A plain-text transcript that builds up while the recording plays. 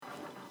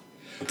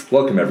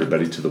Welcome,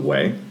 everybody, to The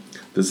Way.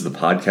 This is the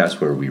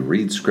podcast where we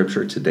read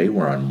Scripture. Today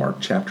we're on Mark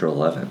chapter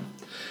 11.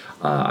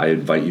 I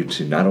invite you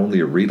to not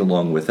only read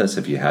along with us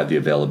if you have the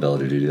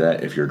availability to do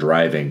that. If you're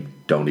driving,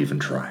 don't even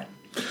try.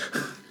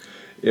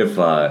 If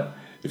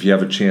you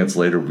have a chance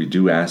later, we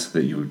do ask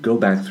that you would go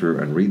back through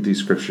and read these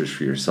Scriptures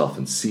for yourself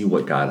and see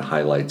what God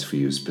highlights for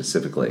you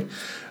specifically.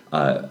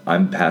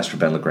 I'm Pastor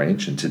Ben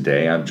LaGrange, and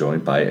today I'm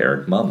joined by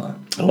Eric Mama.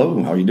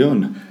 Hello, how are you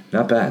doing?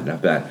 Not bad,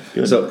 not bad.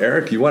 Good. So,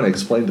 Eric, you want to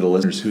explain to the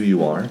listeners who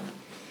you are?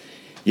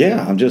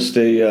 Yeah, I'm just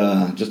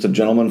a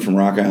gentleman from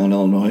Rock Island,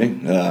 Illinois.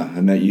 I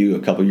met you a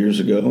couple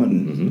years ago,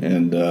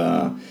 and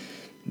where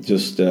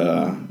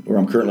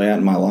I'm currently at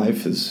in my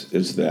life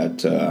is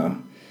that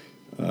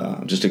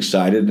I'm just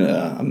excited.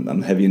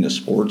 I'm heavy into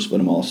sports, but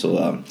I'm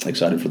also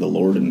excited for the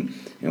Lord and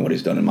what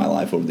He's done in my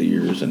life over the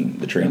years and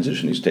the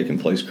transition He's taking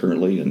place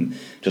currently, and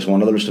just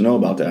want others to know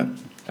about that.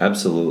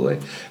 Absolutely.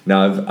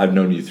 Now, I've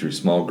known you through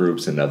small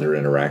groups and other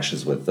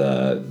interactions with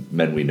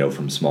men we know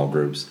from small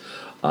groups.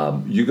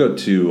 You go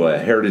to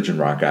Heritage in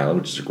Rock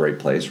Island, which is a great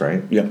place,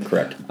 right? Yep,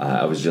 correct.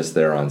 I was just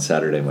there on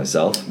Saturday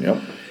myself.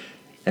 Yep.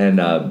 And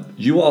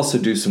you also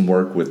do some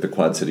work with the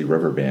Quad City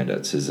River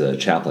Bandits as a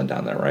chaplain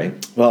down there,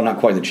 right? Well, not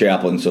quite the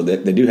chaplain. So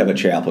they do have a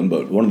chaplain,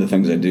 but one of the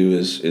things I do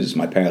is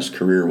my past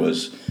career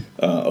was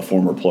a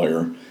former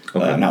player.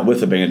 Okay. Not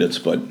with the Bandits,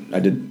 but I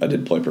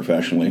did play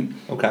professionally.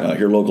 Okay.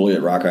 Here locally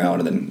at Rock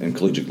Island and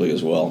collegiately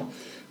as well.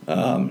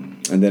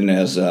 And then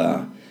as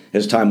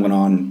time went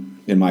on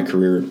in my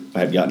career, I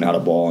had gotten out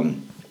of ball,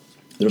 and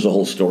there's a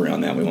whole story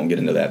on that. We won't get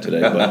into that today.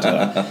 But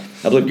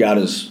I believe God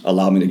has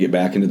allowed me to get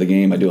back into the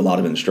game. I do a lot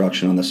of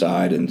instruction on the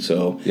side, and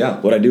so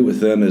what I do with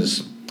them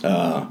is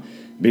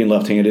being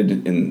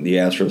left-handed, and the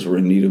Astros were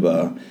in need of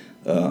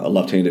a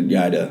left-handed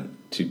guy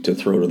to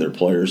throw to their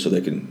players so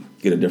they can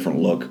get a different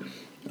look.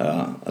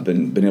 I've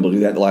been able to do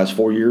that the last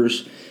 4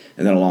 years,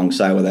 and then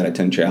alongside with that, I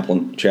attend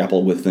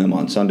chapel with them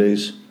on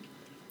Sundays.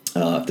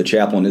 If the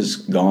chaplain is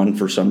gone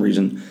for some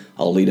reason,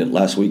 I'll lead it.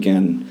 Last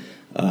weekend,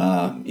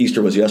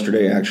 Easter was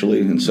yesterday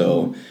actually, and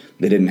so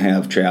they didn't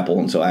have chapel,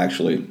 and so I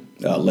actually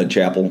led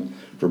chapel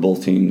for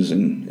both teams,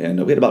 and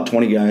we had about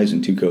 20 guys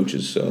and 2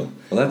 coaches. So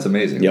well, that's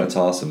amazing. Yep. That's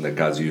awesome that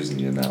God's using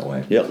you in that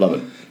way. Yep, love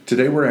it.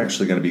 Today we're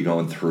actually going to be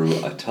going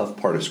through a tough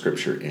part of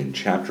Scripture in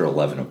chapter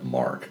 11 of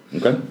Mark.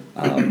 Okay.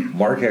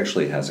 Mark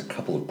actually has a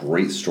couple of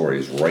great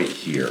stories right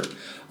here.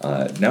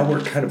 Now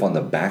we're kind of on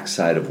the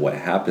backside of what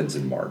happens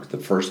in Mark. The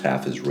first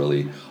half is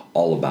really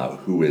all about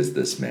who is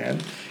this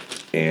man.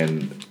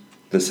 And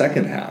the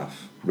second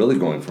half, really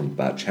going from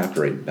about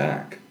chapter 8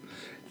 back,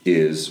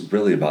 is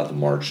really about the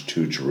march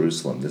to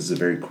Jerusalem. This is a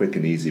very quick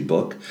and easy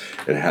book.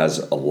 It has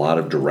a lot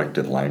of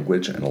directed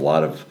language, and a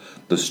lot of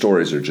the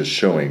stories are just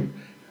showing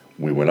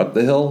we went up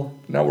the hill,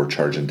 now we're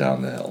charging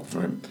down the hill.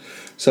 Right.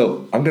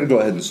 So I'm going to go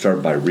ahead and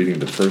start by reading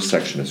the first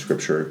section of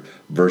Scripture,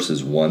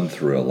 verses 1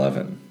 through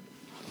 11.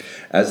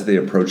 As they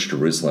approached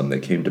Jerusalem, they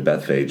came to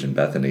Bethphage and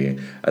Bethany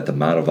at the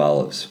Mount of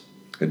Olives.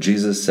 And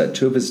Jesus set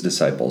 2 of his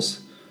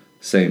disciples,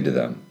 saying to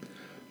them,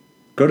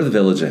 "Go to the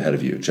village ahead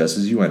of you. Just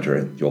as you enter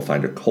it, you'll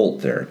find a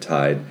colt there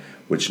tied,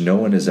 which no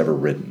one has ever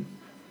ridden.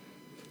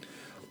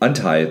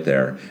 Untie it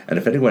there, and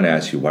if anyone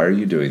asks you, 'Why are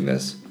you doing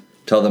this?'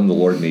 tell them the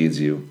Lord needs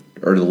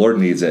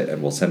it,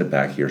 and will send it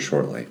back here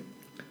shortly."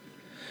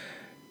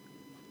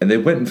 And they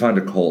went and found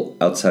a colt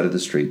outside of the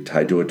street,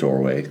 tied to a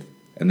doorway,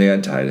 and they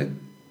untied it.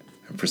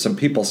 And for some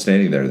people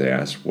standing there, they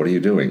asked, "What are you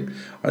doing?"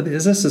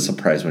 Is this a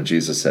surprise when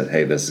Jesus said,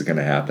 "Hey, this is going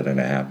to happen," and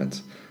it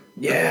happens?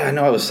 Yeah, I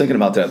know. I was thinking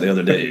about that the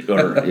other day,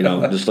 or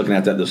just looking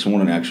at that this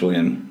morning actually,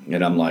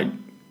 and I'm like,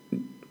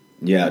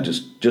 yeah,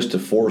 just to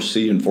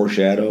foresee and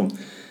foreshadow.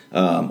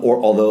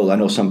 Or although I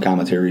know some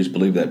commentaries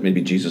believe that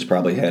maybe Jesus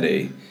probably had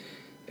a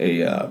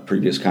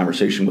previous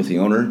conversation with the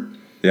owner.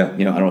 Yeah. I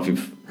don't know if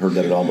you've heard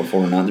that at all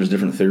before or not. There's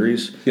different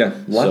theories. Yeah.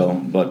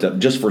 But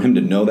just for him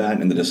to know that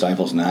and the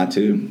disciples not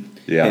to.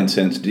 Yeah. And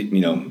since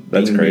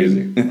that's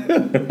crazy.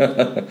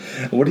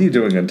 "What are you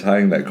doing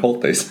untying that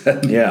colt?" they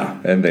said. Yeah.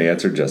 And they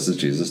answered just as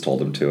Jesus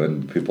told them to,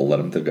 and people let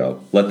them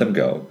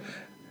go.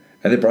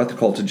 And they brought the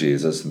colt to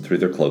Jesus and threw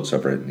their cloaks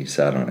over it, and he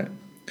sat on it.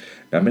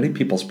 Now many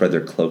people spread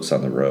their cloaks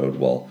on the road,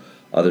 while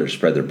others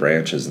spread their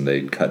branches, and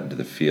they cut into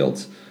the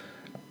fields.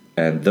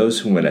 And those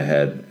who went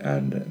ahead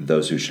and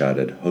those who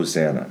shouted,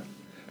 "Hosanna!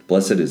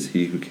 Blessed is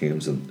he who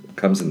comes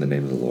in the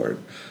name of the Lord.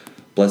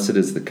 Blessed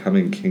is the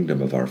coming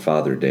kingdom of our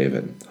father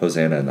David.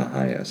 Hosanna in the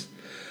highest."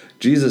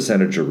 Jesus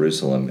entered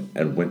Jerusalem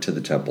and went to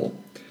the temple.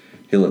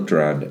 He looked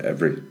around at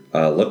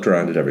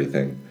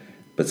everything,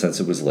 but since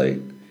it was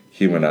late,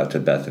 he went out to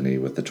Bethany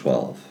with the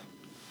 12.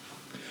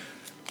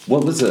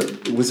 Was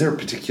there a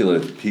particular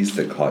piece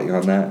that caught you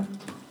on that?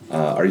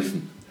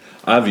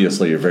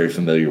 Obviously, you're very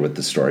familiar with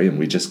the story, and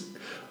we just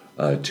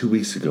 2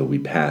 weeks ago we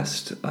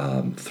passed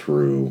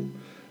through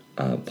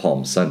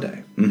Palm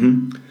Sunday.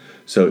 Mm-hmm.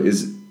 So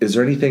is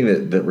there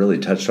anything that really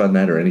touched on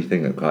that, or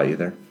anything that caught you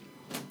there?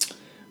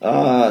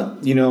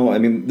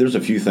 There's a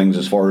few things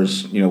as far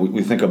as,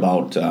 we think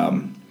about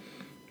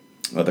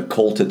the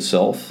cult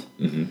itself.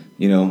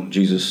 Mm-hmm.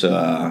 Jesus,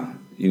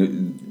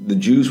 the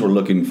Jews were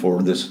looking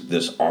for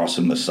this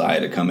awesome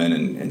Messiah to come in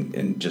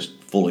and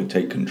just fully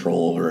take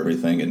control over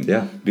everything and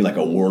be like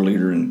a war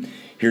leader. And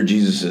here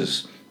Jesus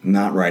is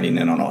not riding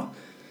in on a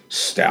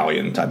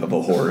stallion type of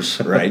a horse,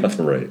 right?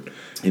 Right.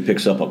 He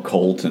picks up a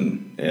colt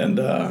and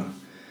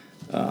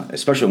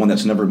especially one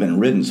that's never been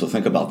ridden. So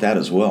think about that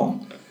as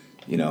well.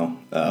 We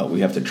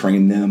have to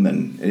train them,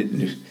 and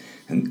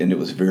it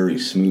was very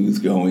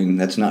smooth going.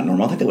 That's not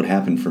normal. I think that would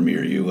happen for me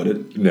or you, would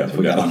it? No. If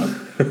we got on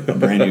a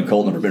brand new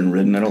colt, never been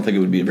ridden, I don't think it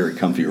would be a very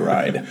comfy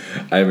ride.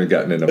 I haven't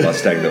gotten in a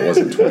Mustang that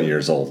wasn't 20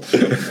 years old.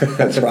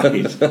 That's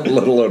right.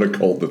 Let alone a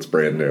colt that's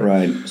brand new.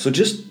 Right. So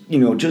just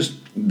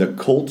the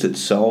colt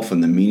itself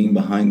and the meaning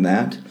behind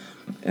that,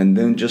 and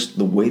then just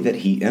the way that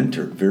he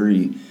entered,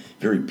 very,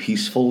 very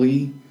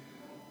peacefully,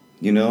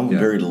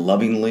 very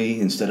lovingly,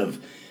 instead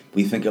of,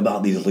 we think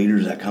about these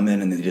leaders that come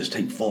in and they just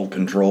take full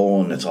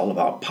control and it's all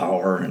about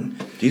power. And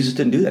Jesus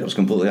didn't do that. It was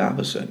completely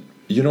opposite.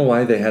 You know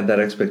why they had that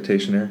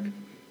expectation, Eric?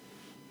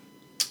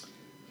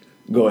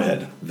 Go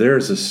ahead.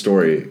 There's a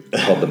story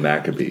called the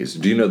Maccabees.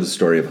 Do you know the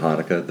story of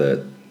Hanukkah,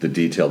 the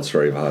detailed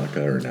story of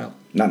Hanukkah, or no?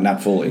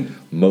 Not fully.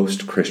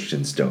 Most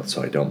Christians don't,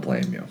 so I don't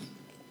blame you.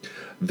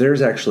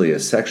 There's actually a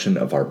section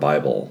of our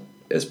Bible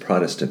as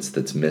Protestants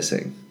that's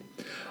missing.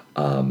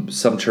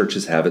 Some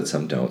churches have it,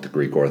 some don't. The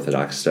Greek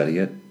Orthodox study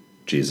it.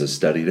 Jesus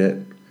studied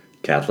it.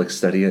 Catholics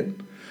study it.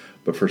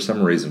 But for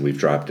some reason, we've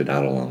dropped it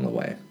out along the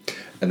way.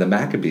 And the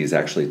Maccabees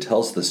actually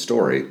tells the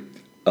story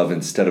of,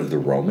 instead of the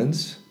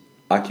Romans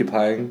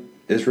occupying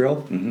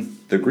Israel,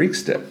 the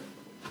Greeks did.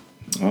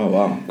 Oh,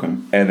 wow. Okay.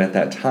 And at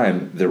that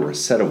time, there were a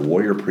set of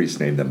warrior priests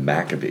named the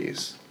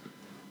Maccabees,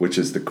 which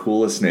is the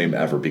coolest name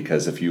ever,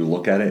 because if you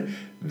look at it,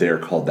 they're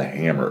called the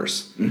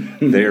Hammers.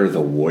 They're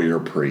the warrior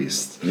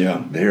priests.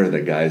 Yeah. They're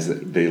the guys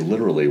that they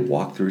literally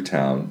walked through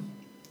town.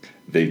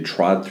 They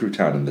trod through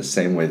town in the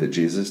same way that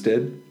Jesus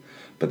did,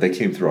 but they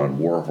came through on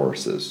war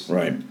horses,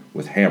 right,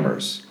 with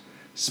hammers,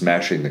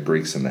 smashing the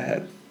Greeks in the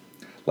head,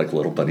 like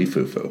little Bunny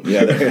Foo-Foo.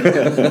 Yeah.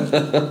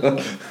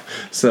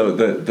 So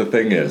the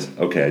thing is,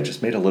 okay, I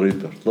just made a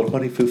little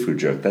Bunny Foo-Foo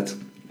joke. That's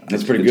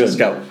pretty good.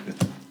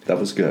 That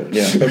was good.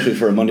 Yeah, especially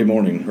for a Monday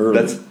morning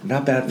early. That's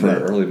not bad for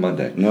an early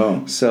Monday.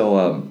 No.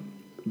 So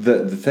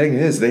the thing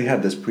is, they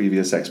had this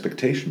previous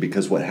expectation,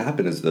 because what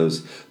happened is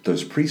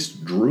those priests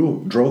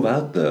drove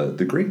out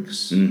the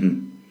Greeks.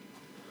 Mm-hmm.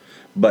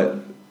 But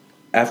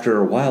after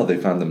a while, they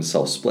found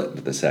themselves split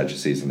into the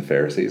Sadducees and the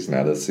Pharisees.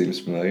 Now that seems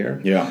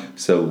familiar. Yeah.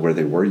 So where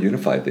they were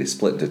unified, they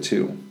split into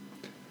two.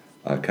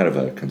 Kind of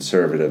a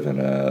conservative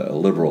and a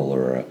liberal,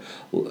 or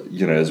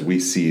as we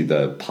see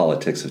the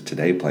politics of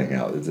today playing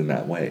out, is in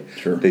that way.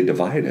 Sure. They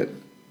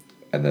divided,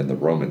 and then the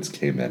Romans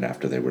came in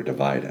after they were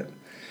divided.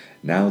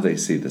 Now they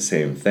see the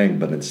same thing,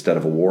 but instead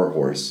of a war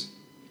horse,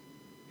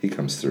 he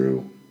comes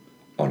through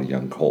on a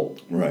young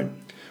colt. Right.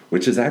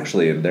 Which is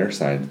actually, in their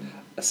sign,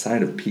 a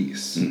sign of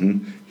peace.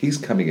 Mm-hmm. He's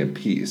coming in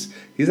peace.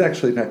 He's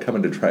actually not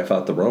coming to drive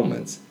out the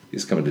Romans.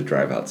 He's coming to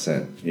drive out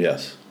sin.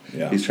 Yes.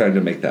 Yeah. He's trying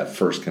to make that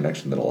first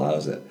connection that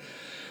allows it.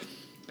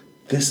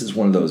 This is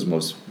one of the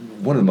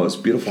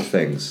most beautiful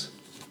things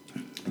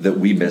that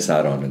we miss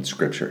out on in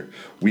Scripture.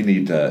 We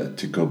need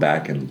to go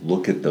back and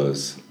look at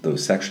those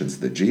sections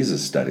that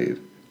Jesus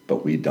studied,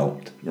 but we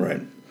don't.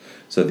 Right.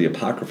 So the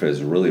Apocrypha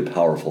is a really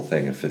powerful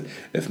thing,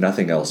 if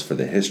nothing else, for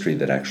the history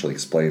that actually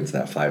explains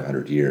that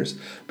 500 years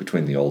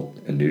between the Old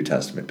and New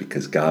Testament,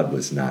 because God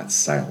was not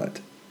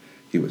silent.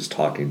 He was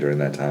talking during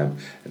that time,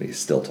 and he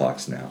still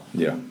talks now.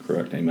 Yeah,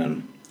 correct.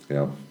 Amen.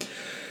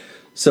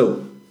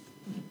 So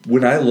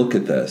when I look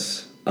at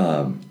this,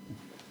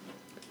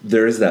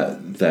 there is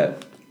that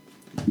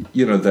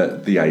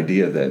the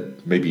idea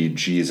that maybe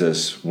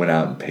Jesus went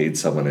out and paid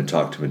someone and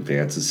talked to him in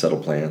advance and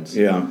settled plans.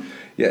 Yeah.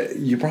 Yeah,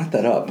 you brought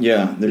that up.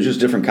 Yeah, there's just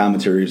different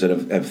commentaries that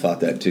have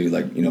thought that too.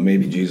 Like,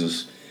 maybe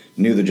Jesus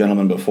knew the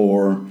gentleman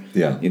before.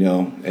 Yeah.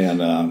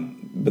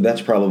 But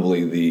that's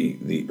probably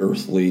the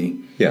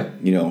earthly,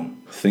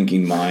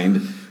 thinking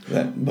mind.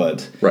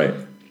 But right,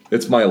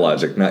 it's my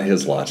logic, not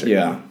his logic.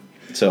 Yeah.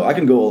 So I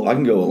can go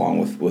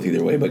along with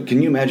either way. But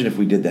can you imagine if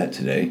we did that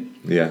today?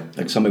 Yeah.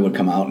 Like somebody would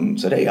come out and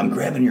said, "Hey, I'm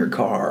grabbing your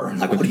car." I'm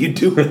like, what are you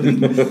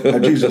doing?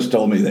 Jesus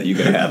told me that you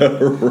can have it.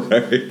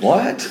 Right.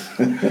 What?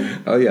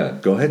 Oh, yeah.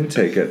 Go ahead and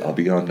take it. I'll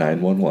be on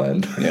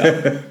 911.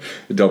 Yeah.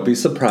 Don't be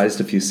surprised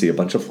if you see a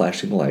bunch of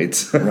flashing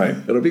lights. Right.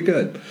 It'll be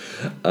good.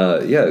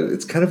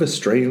 It's kind of a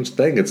strange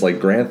thing. It's like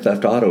Grand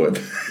Theft Auto in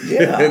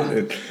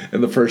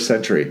the first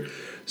century.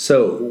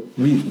 So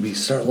we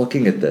start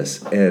looking at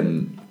this,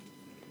 and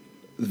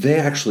they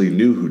actually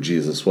knew who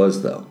Jesus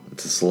was, though.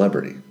 It's a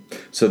celebrity.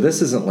 So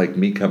this isn't like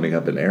me coming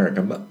up and, Eric,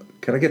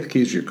 can I get the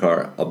keys to your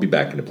car? I'll be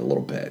back in a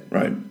little bit.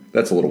 Right.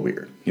 That's a little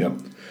weird. Yep.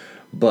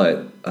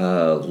 But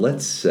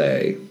let's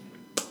say,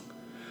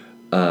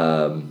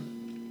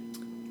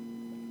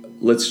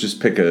 let's just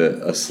pick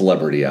a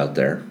celebrity out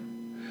there.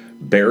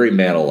 Barry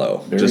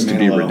Manilow, to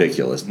be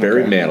ridiculous. Okay.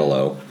 Barry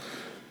Manilow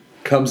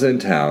comes in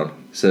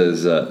town,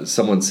 says,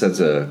 someone sends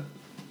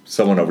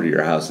someone over to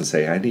your house and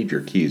say, I need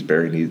your keys.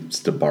 Barry needs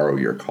to borrow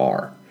your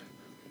car.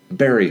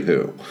 Bury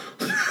who?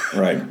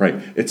 Right. Right.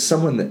 It's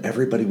someone that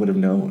everybody would have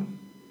known.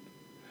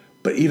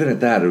 But even at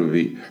that,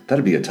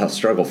 that'd be a tough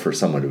struggle for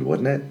someone,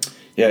 wouldn't it?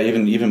 Yeah,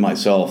 even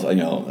myself,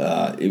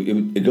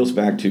 it goes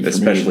back to,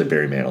 especially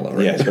Barry Manilow,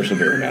 right? Yeah, especially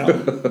Barry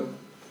Manilow.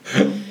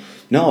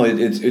 No,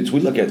 it's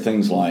we look at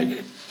things like,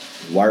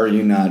 why are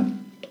you not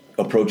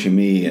approaching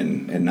me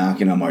and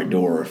knocking on my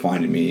door or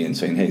finding me and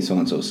saying, hey,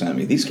 so-and-so sent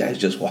me? These guys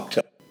just walked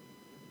up.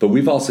 But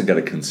we've also got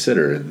to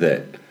consider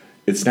that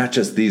it's not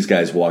just these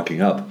guys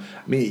walking up.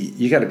 I mean,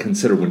 you got to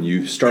consider when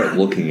you start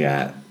looking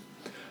at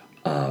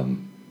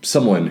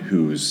someone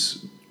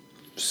who's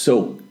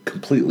so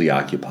completely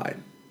occupied.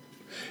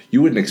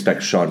 You wouldn't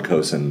expect Sean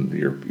Cosin,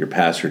 your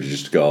pastor, to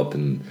just go up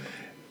and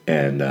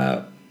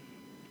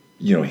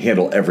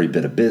handle every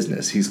bit of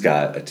business. He's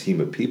got a team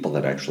of people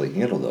that actually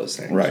handle those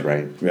things,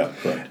 right? Yeah,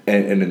 correct.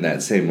 And in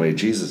that same way,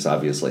 Jesus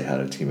obviously had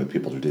a team of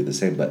people to do the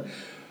same. But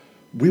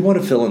we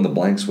want to fill in the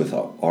blanks with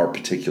our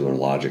particular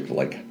logic.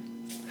 Like,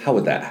 how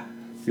would that?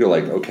 You're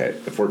like, okay,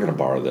 if we're going to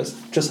borrow this,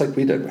 just like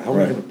we did, how are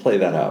we going to play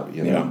that out?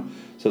 Yeah.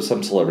 So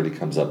some celebrity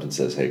comes up and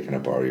says, hey, can I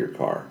borrow your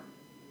car?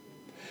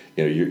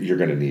 You're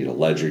going to need a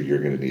ledger. You're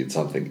going to need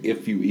something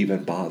if you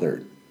even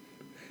bothered.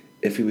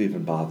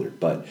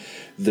 But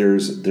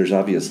there's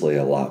obviously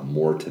a lot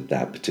more to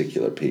that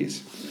particular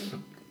piece.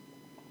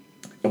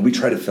 And we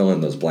try to fill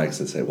in those blanks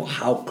and say, well,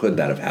 how could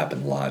that have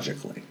happened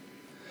logically?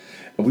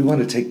 And we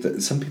want to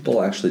take some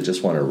people actually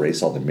just want to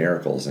erase all the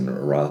miracles and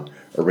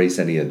erase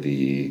any of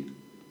the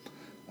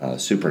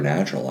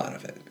supernatural out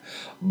of it.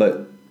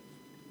 But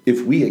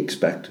if we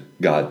expect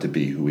God to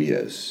be who he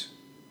is,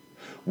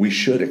 we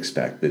should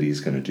expect that he's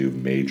going to do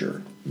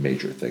major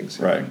things.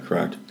 Right,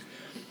 correct.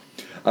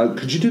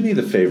 Could you do me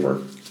the favor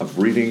of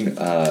reading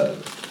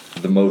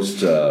the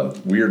most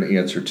weird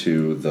answer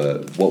to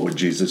the "What would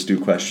Jesus do?"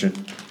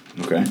 question?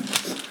 Okay.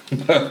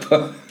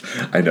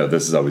 I know,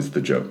 this is always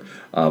the joke.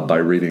 By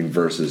reading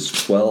verses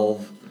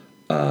 12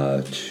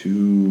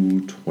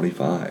 to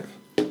 25.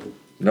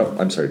 No,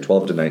 I'm sorry,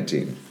 12 to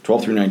 19.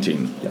 12 through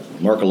 19. Yeah.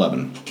 Mark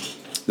 11.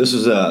 This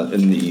is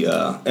in the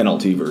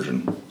NLT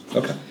version.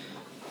 Okay.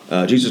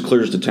 Jesus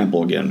clears the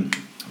temple again.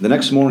 The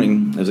next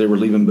morning, as they were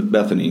leaving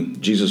Bethany,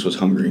 Jesus was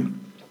hungry.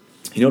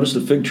 He noticed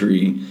a fig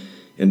tree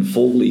in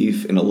full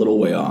leaf and a little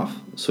way off,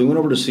 so he went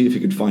over to see if he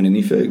could find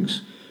any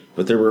figs.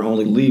 But there were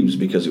only leaves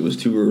because it was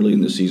too early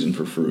in the season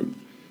for fruit.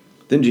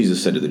 Then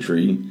Jesus said to the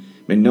tree,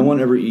 "May no one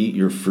ever eat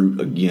your fruit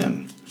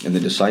again." And the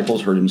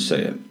disciples heard him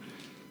say it.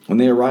 When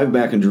they arrived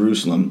back in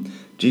Jerusalem,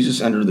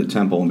 Jesus entered the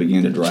temple and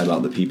began to drive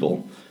out the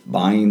people,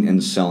 buying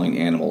and selling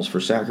animals for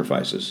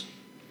sacrifices.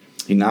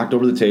 He knocked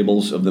over the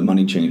tables of the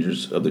money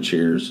changers, of the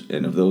chairs,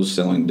 and of those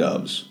selling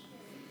doves.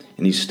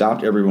 And he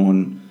stopped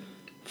everyone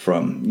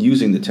from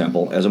using the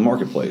temple as a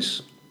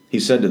marketplace. He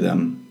said to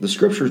them, "The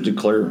scriptures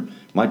declare,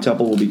 my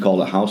temple will be called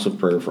a house of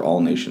prayer for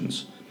all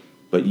nations,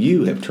 but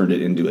you have turned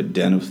it into a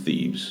den of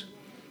thieves."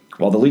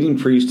 While the leading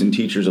priests and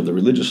teachers of the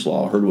religious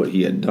law heard what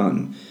he had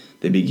done,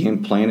 they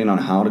began planning on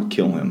how to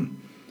kill him.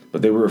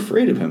 But they were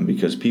afraid of him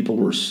because people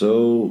were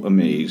so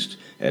amazed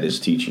at his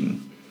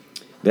teaching.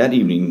 That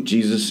evening,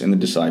 Jesus and the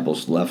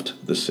disciples left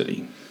the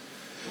city.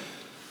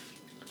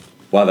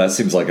 Wow, that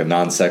seems like a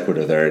non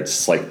sequitur there.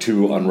 It's like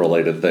two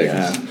unrelated things.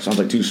 Yeah, sounds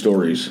like two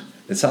stories.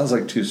 It sounds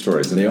like two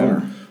stories. They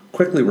are.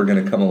 Quickly, we're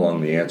going to come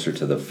along the answer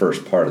to the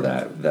first part of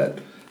that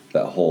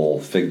whole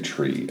fig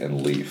tree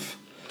and leaf.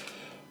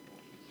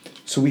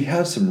 So we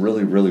have some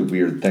really, really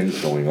weird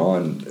things going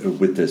on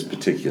with this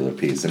particular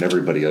piece. And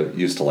everybody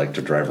used to like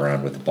to drive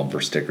around with the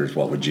bumper stickers,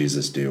 "What would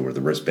Jesus do?" or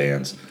the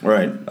wristbands.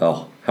 Right.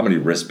 Oh, how many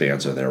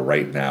wristbands are there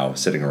right now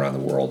sitting around the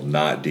world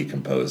not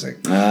decomposing?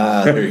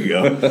 There you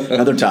go.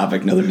 Another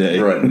topic, another day.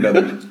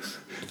 Right.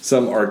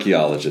 Some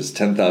archaeologists,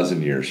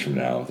 10,000 years from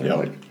now, they're Yep.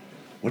 like,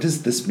 what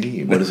does this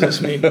mean? What does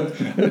this mean?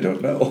 I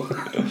don't know.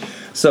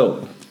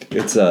 So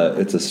it's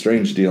a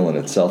strange deal in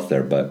itself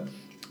there, but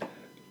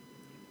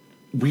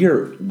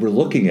we're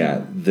looking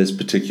at this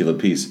particular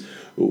piece.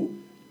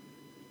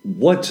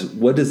 What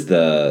is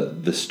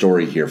the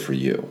story here for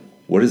you?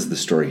 What is the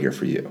story here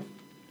for you?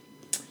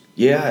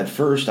 Yeah, at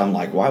first I'm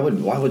like, why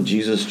would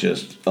Jesus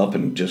just up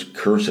and just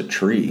curse a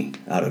tree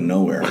out of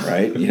nowhere,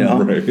 right? You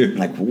know, Right.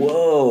 Like,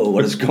 whoa,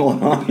 what is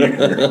going on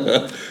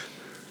here?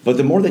 But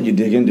the more that you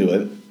dig into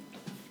it,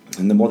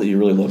 and the more that you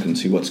really look and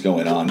see what's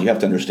going on, you have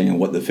to understand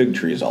what the fig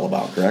tree is all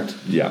about, correct?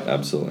 Yeah,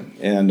 absolutely.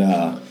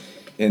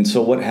 And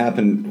so what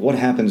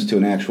happens to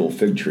an actual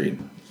fig tree?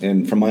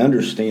 And from my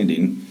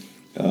understanding,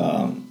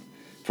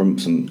 from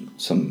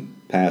some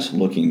past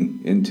looking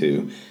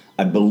into,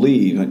 I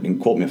believe, and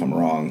quote me if I'm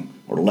wrong,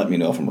 or let me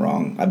know if I'm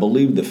wrong, I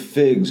believe the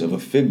figs of a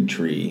fig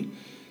tree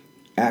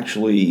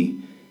actually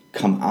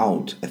come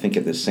out, I think,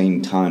 at the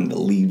same time the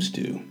leaves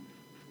do.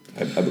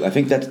 I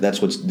think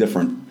that's what's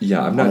different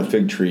on a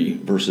fig tree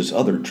versus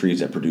other trees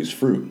that produce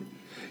fruit.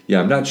 Yeah,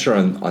 I'm not sure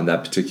on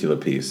that particular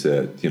piece.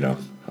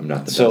 I'm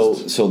not the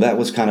best. So that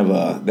was kind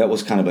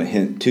of a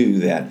hint too,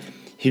 that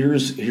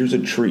here's a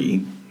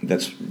tree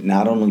that's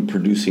not only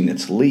producing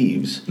its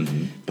leaves,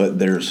 but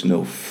there's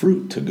no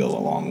fruit to go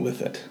along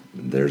with it.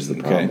 There's the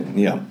problem.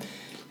 Okay. Yeah.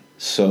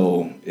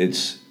 So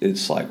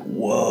it's like,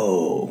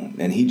 whoa.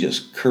 And he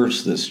just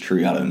cursed this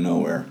tree out of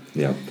nowhere.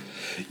 Yeah.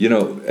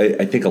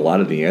 I think a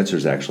lot of the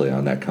answers actually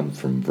on that come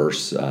from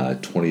verse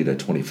 20 to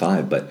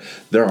 25, but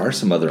there are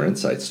some other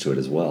insights to it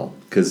as well.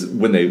 Because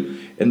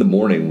in the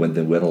morning, when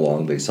they went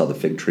along, they saw the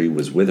fig tree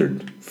was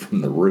withered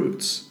from the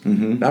roots.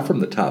 Mm-hmm. Not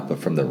from the top, but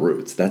from the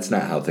roots. That's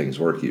not how things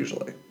work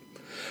usually.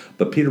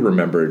 But Peter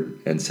remembered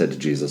and said to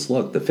Jesus,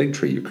 "Look, the fig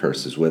tree you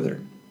cursed is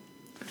withered."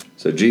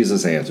 So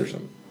Jesus answers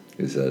him.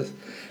 He says,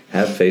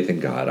 "Have faith in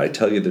God. I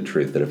tell you the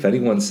truth, that if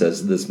anyone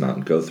says to this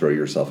mountain, 'Go throw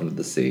yourself into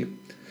the sea,'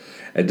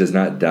 and does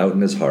not doubt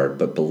in his heart,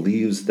 but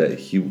believes that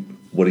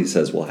what he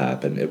says will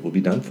happen, it will be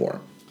done for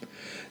him.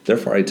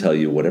 Therefore I tell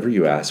you, whatever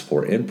you ask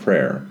for in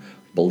prayer,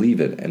 believe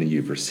it, and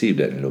you've received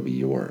it, and it'll be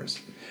yours.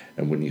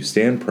 And when you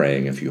stand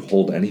praying, if you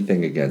hold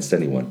anything against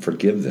anyone,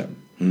 forgive them,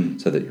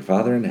 so that your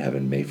Father in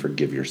heaven may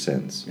forgive your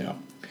sins." Yeah.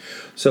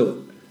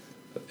 So,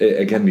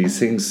 again, these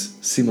things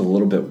seem a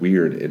little bit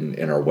weird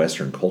in our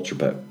Western culture,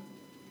 but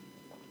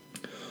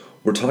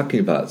we're talking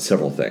about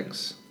several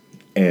things.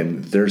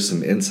 And there's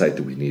some insight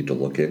that we need to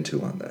look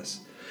into on this.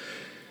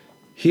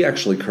 He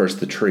actually cursed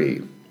the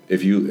tree.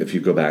 If you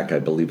go back, I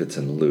believe it's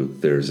in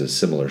Luke, there's a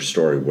similar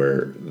story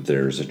where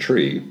there's a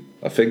tree,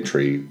 a fig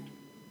tree,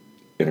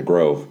 in a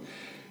grove,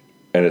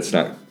 and it's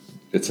not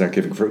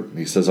giving fruit. And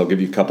he says, "I'll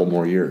give you a couple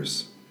more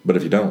years. But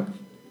if you don't,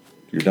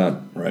 you're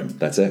done." Right.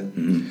 That's it.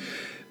 Mm-hmm.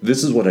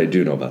 This is what I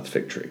do know about the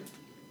fig tree.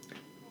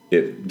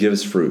 It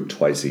gives fruit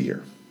twice a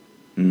year.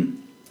 Mm.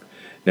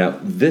 Now,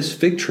 this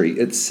fig tree,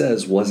 it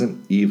says,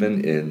 wasn't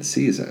even in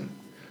season.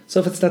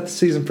 So if it's not the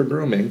season for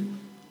grooming,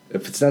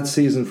 if it's not the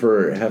season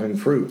for having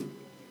fruit,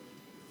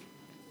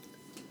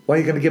 why are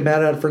you going to get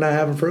mad at it for not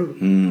having fruit?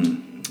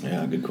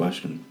 Yeah, good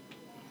question.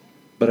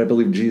 But I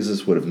believe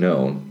Jesus would have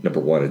known,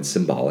 number one, it's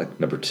symbolic.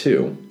 Number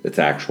two, it's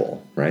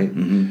actual, right?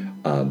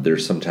 Mm-hmm.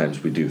 There's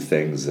sometimes we do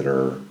things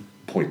that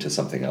point to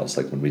something else,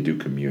 like when we do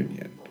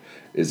communion.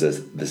 Is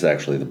this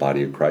actually the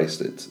body of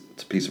Christ? It's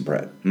a piece of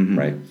bread, mm-hmm.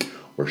 right?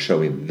 We're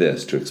showing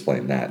this to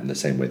explain that in the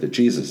same way that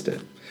Jesus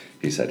did.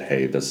 He said,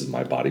 "Hey, this is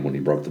my body when he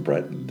broke the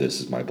bread. This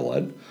is my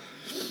blood."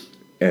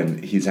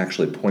 And he's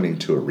actually pointing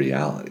to a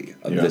reality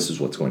of this is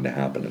what's going to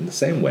happen. In the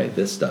same way,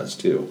 this does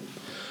too.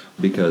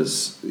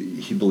 Because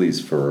he believes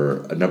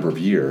for a number of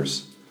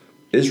years,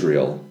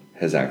 Israel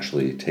has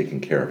actually taken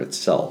care of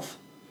itself,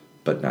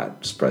 but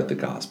not spread the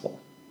gospel.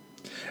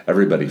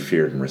 Everybody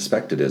feared and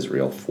respected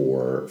Israel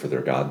for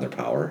their God and their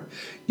power.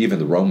 Even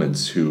the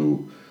Romans,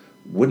 who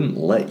wouldn't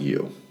let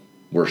you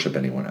worship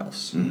anyone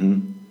else, mm-hmm.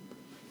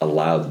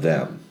 allowed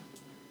them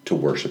to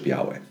worship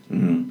Yahweh.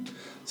 Mm-hmm.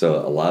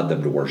 So allowed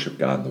them to worship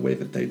God in the way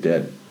that they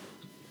did,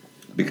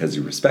 because he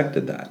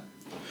respected that.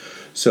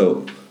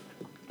 So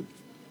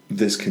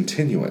this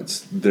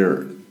continuance,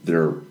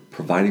 they're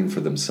providing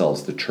for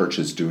themselves, the church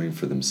is doing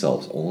for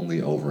themselves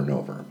only over and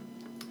over.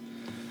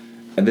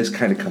 And this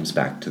kind of comes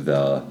back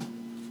to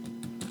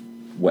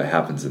what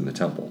happens in the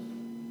temple.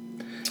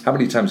 How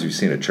many times have you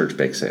seen a church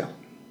bake sale?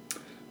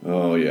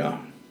 Oh, yeah.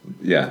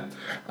 Yeah.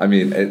 I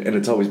mean, and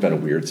it's always been a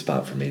weird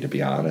spot for me, to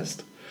be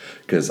honest,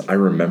 because I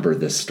remember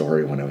this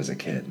story when I was a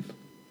kid.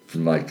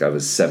 From I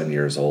was 7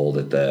 years old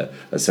at the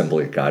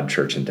Assembly of God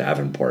Church in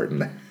Davenport,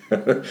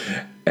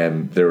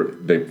 and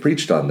they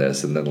preached on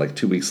this, and then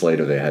 2 weeks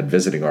later they had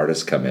visiting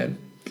artists come in.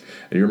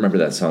 And you remember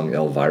that song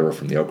Elvira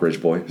from the Oak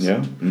Ridge Boys? Yeah.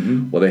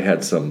 Mm-hmm. Well, they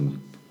had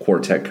some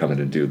quartet come in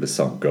and do the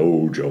song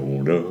 "Go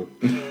Jonah, Go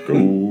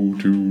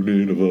to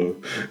Nineveh,"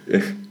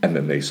 and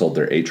then they sold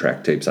their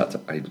 8-track tapes out.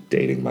 I'm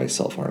dating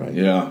myself, aren't I?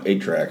 Yeah,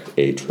 8-track.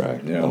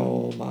 8-track. Yeah.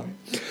 Oh my.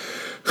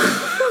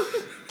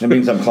 That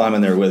means I'm climbing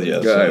there with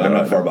you, so I'm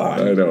not far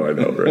behind. I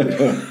know,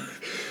 right?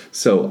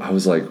 So I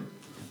was like,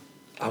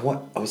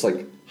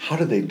 how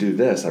do they do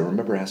this? I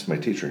remember asking my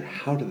teacher,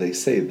 how do they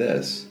say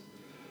this?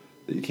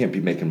 That you can't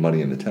be making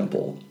money in the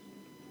temple,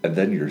 and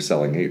then you're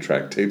selling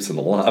 8-track tapes in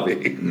the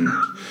lobby.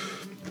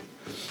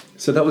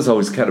 So that was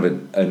always kind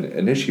of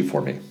an issue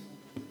for me.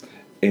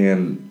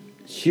 And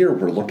here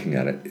we're looking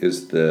at it.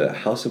 Is the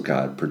house of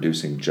God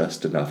producing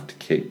just enough to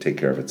take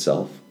care of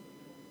itself,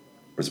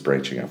 or is it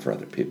branching out for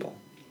other people?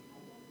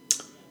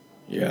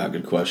 Yeah,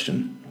 good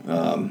question.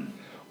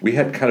 We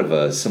had kind of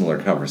a similar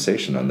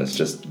conversation on this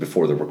just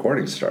before the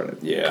recording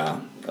started.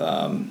 Yeah.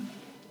 And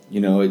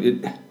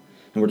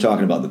we're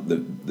talking about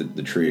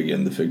the tree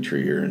again, the fig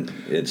tree here, and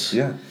it's...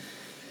 Yeah.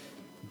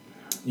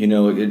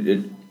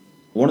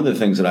 One of the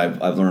things that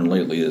I've learned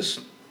lately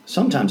is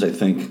sometimes I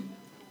think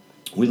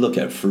we look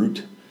at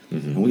fruit,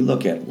 mm-hmm. and we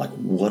look at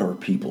what are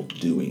people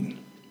doing.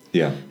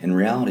 Yeah. In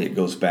reality, it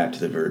goes back to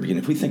the very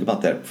beginning. If we think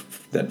about that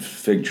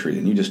fig tree,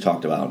 and you just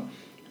talked about,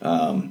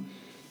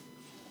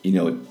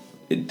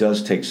 it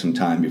does take some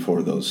time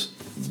before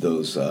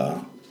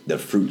that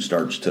fruit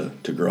starts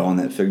to grow on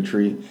that fig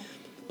tree.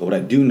 But what I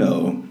do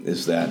know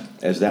is that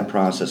as that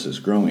process is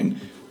growing,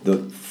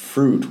 the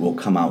fruit will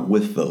come out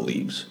with the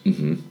leaves.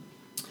 Mm-hmm.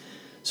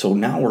 So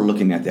now we're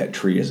looking at that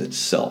tree as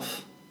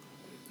itself.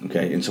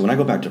 Okay, and so when I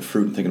go back to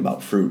fruit and thinking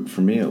about fruit, for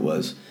me it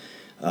was,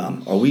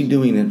 are we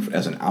doing it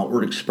as an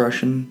outward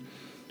expression,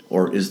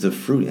 Or is the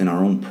fruit in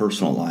our own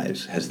personal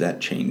lives, has that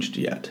changed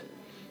yet?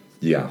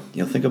 Yeah.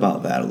 Think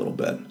about that a little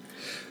bit.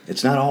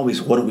 It's not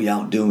always what are we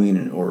out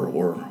doing or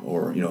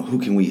who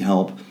can we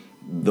help.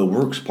 The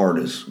works part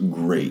is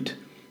great,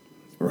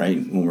 right?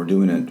 When we're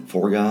doing it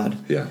for God.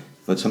 Yeah.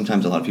 But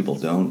sometimes a lot of people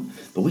don't.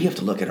 But we have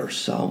to look at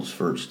ourselves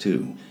first,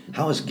 too.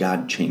 How has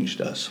God changed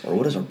us? Or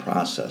what is our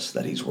process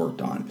that he's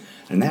worked on?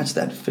 And that's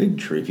that fig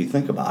tree, if you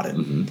think about it.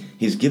 Mm-hmm.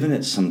 He's given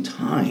it some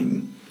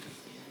time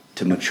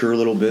to mature a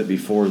little bit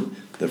before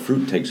the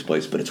fruit takes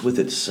place. But it's with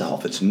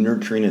itself. It's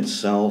nurturing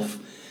itself.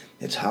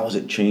 It's how is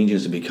it changing?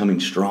 Is it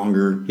becoming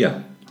stronger?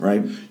 Yeah.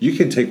 Right? You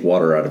can take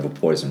water out of a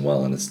poison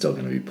well and it's still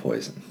going to be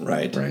poison.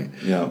 Right. Right.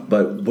 Yeah.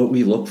 But what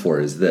we look for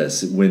is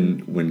this.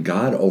 When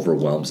God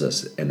overwhelms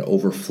us and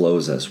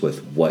overflows us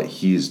with what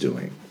he's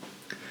doing,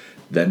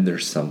 then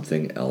there's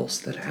something else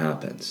that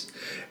happens.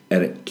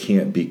 And it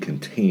can't be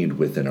contained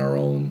within our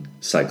own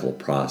cycle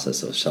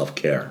process of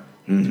self-care.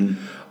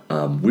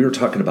 Mm-hmm. We were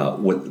talking about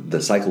what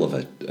the cycle of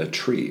a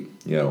tree.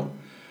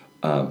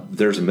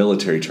 There's a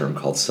military term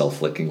called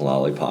self-licking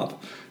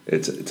lollipop.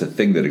 It's a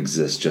thing that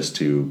exists just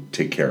to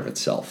take care of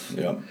itself.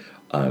 Yeah.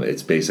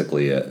 It's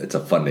basically it's a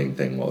funding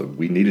thing. Well,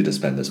 we needed to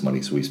spend this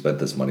money, so we spent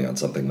this money on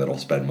something that'll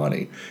spend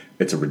money.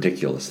 It's a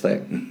ridiculous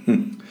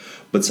thing.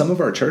 But some of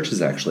our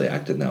churches actually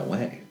act in that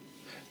way.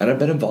 And I've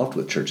been involved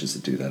with churches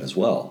that do that as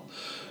well.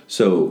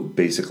 So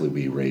basically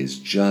we raise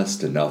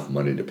just enough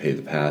money to pay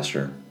the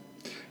pastor,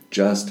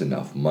 just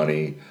enough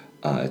money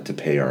to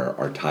pay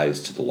our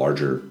tithes to the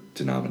larger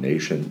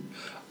denomination,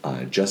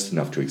 just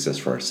enough to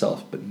exist for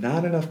ourselves, but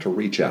not enough to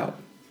reach out.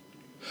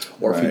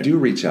 Or if we do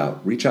reach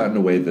out in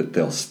a way that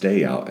they'll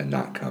stay out and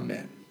not come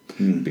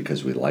in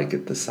because we like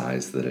it the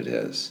size that it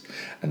is.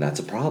 And that's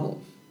a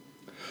problem.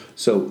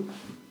 So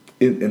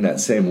in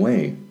that same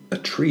way, a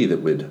tree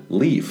that would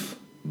leaf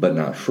but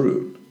not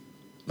fruit,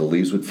 the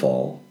leaves would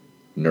fall,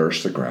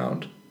 nourish the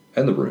ground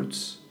and the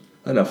roots,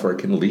 enough where it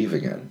can leave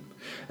again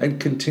and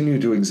continue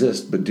to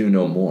exist but do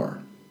no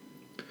more.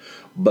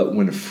 But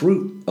when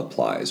fruit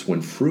applies,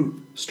 when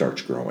fruit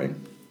starts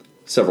growing,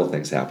 several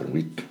things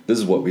happen. This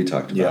is what we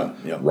talked about.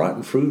 Yeah.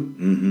 Rotten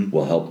fruit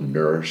will help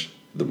nourish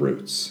the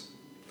roots.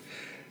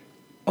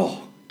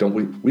 Oh,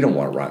 we don't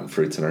want rotten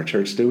fruits in our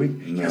church, do we?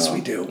 No. Yes,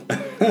 we do.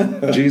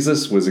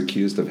 Jesus was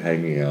accused of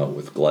hanging out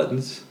with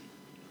gluttons,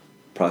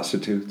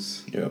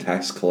 prostitutes,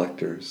 tax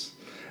collectors,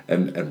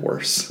 and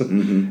worse.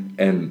 Mm-hmm.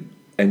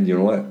 And you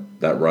know what?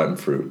 That rotten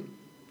fruit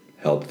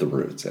helped the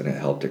roots, and it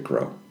helped it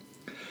grow.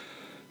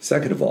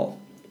 Second of all,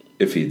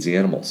 it feeds the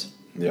animals.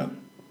 Yeah.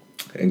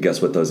 And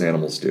guess what those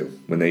animals do?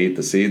 When they eat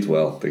the seeds,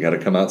 well, they got to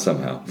come out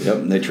somehow. Yep,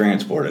 and they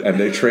transport it. And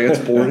they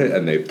transport it,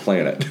 and they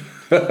plant it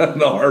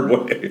the hard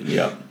way.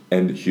 Yeah.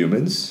 And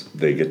humans,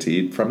 they get to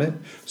eat from it.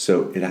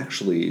 So it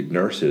actually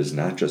nourishes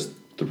not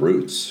just the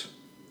roots.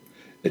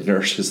 It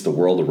nourishes the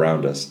world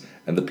around us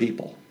and the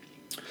people.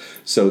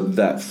 So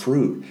that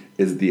fruit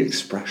is the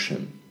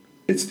expression.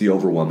 It's the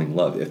overwhelming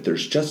love. If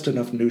there's just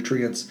enough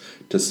nutrients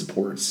to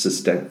support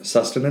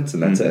sustenance,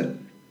 and that's it,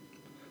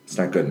 it's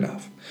not good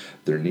enough.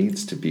 There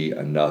needs to be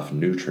enough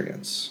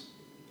nutrients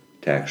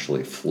to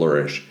actually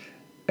flourish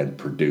and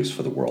produce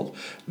for the world.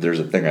 There's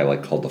a thing I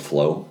like called the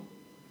flow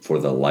for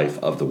the life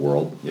of the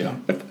world. Yeah.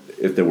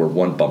 If there were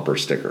one bumper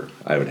sticker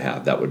I would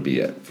have, that would be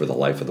it for the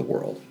life of the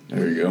world.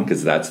 There you go.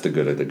 Because that's the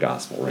good of the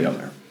gospel right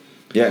there.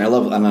 Yeah, and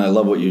I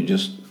love what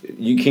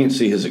you can't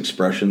see his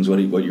expressions,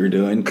 what you're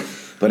doing,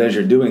 but as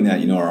you're doing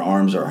that,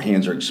 our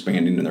hands are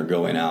expanding and they're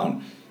going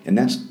out. And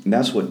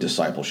that's what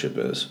discipleship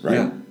is, right?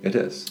 Yeah, it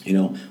is.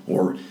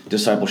 Or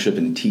discipleship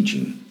in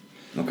teaching,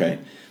 okay,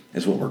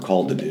 is what we're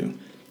called to do.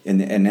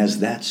 And as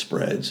that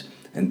spreads,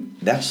 and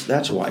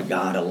that's why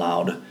God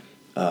allowed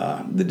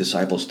the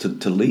disciples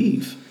to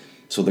leave,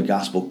 so the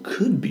gospel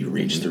could be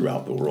reached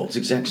throughout the world. It's the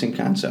exact same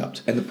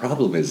concept. And the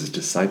problem is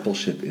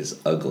discipleship is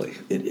ugly.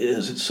 It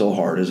is. It's so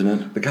hard, isn't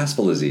it? The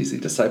gospel is easy.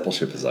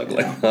 Discipleship is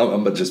ugly. Yeah. I'm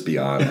going to just be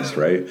honest,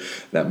 right?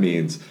 That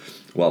means,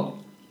 well,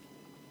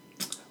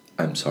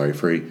 I'm sorry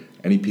for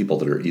any people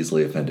that are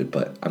easily offended,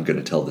 but I'm going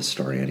to tell this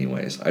story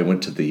anyways. I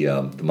went to the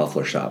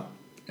muffler shop,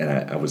 and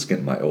I was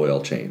getting my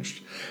oil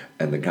changed.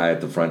 And the guy at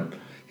the front,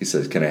 he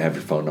says, "Can I have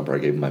your phone number?" I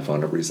gave him my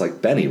phone number. He's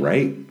like, "Benny,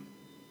 right?"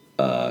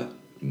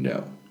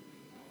 No.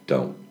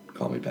 Don't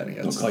call me Benny.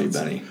 Don't call you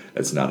Benny.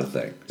 It's not a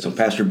thing. So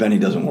Pastor Benny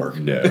doesn't work.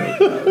 No.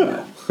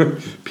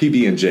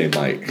 PB&J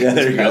might. Yeah,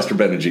 there you go. Pastor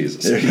Ben and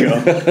Jesus. There you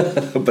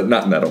go. But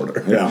not in that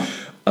order. Yeah.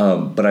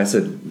 But I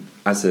said,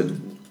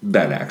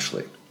 Ben,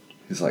 actually.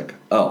 He's like,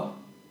 "Oh,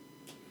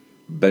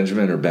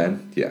 Benjamin or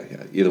Ben? Yeah,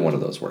 either one of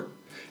those work."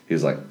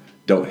 He's like,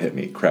 "Don't hit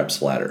me, crap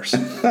splatters."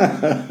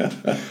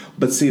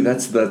 But see,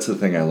 that's the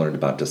thing I learned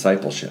about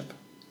discipleship,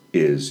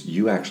 is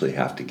you actually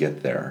have to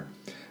get there,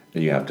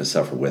 and you have to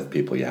suffer with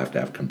people. You have to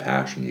have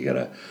compassion. You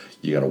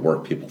gotta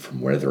work people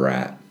from where they're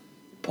at,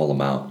 pull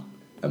them out,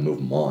 and move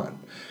them on.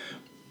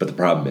 But the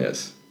problem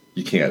is,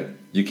 you can't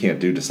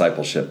do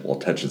discipleship while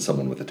touching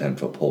someone with a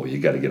 10-foot pole. You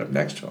got to get up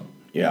next to them.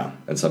 Yeah.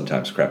 And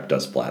sometimes crap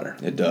does splatter.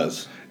 It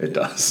does. It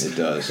does. It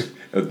does.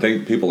 I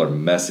think people are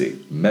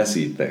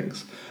messy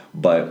things.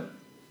 But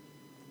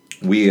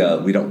We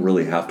don't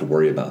really have to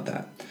worry about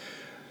that.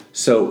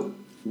 So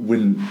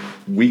when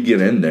we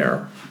get in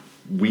there,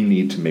 we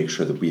need to make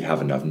sure that we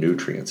have enough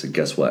nutrients. And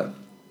guess what?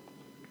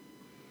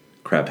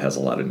 Crap has a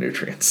lot of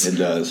nutrients. It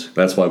does.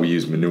 That's why we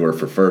use manure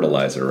for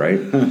fertilizer, right?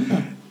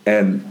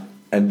 and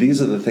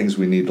these are the things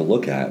we need to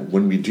look at.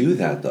 When we do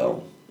that,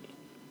 though,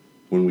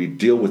 when we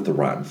deal with the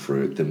rotten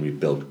fruit, then we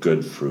build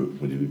good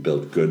fruit. When we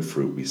build good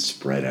fruit, we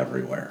spread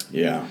everywhere.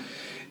 Yeah.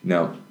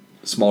 Now,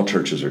 small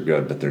churches are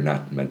good, but they're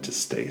not meant to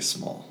stay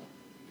small.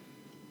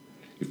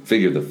 You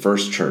figure the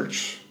first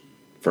church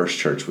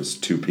was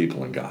 2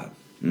 people and God.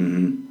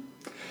 Mm-hmm.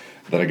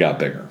 Then it got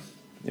bigger.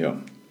 Yeah.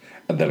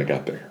 And then it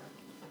got bigger.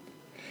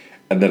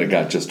 And then it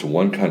got just to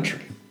one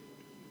country.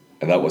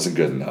 And that wasn't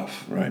good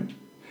enough. Right.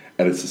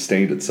 And it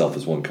sustained itself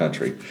as one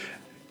country.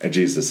 And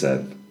Jesus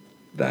said,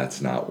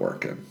 that's not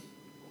working.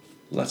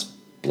 Let's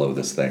blow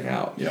this thing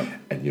out. Yep.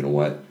 And you know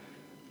what?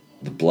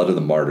 The blood of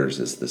the martyrs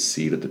is the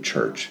seed of the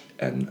church.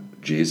 And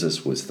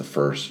Jesus was the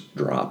first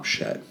drop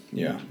shed.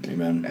 Yeah.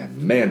 Amen.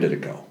 And man, did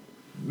it go.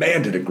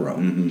 Man, did it grow.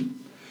 Mm-hmm.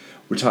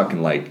 We're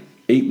talking like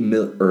 8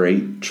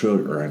 billion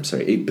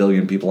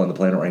people on the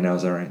planet right now.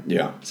 Is that right?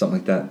 Yeah. Something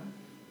like that.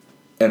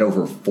 And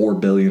over 4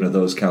 billion of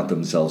those count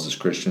themselves as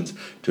Christians,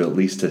 to at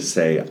least to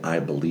say,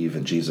 I believe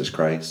in Jesus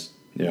Christ.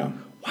 Yeah.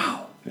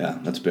 Wow. Yeah,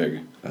 that's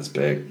big. That's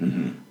big.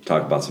 Mm-hmm.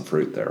 Talk about some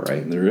fruit there,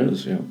 right? There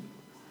is, yeah.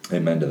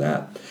 Amen to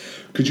that.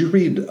 Could you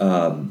read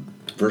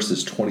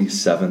verses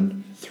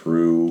 27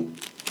 through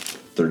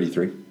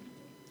 33?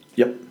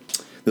 Yep.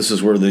 This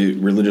is where the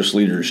religious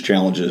leaders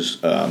challenge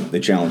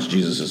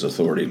Jesus'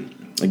 authority.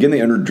 Again,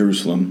 they entered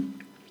Jerusalem.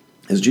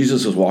 As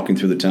Jesus was walking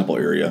through the temple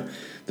area,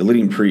 the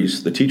leading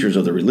priests, the teachers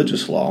of the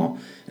religious law,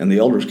 and the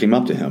elders came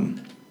up to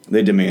him.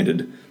 They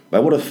demanded, by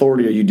what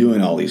authority are you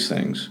doing all these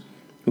things?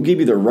 Who gave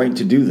you the right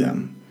to do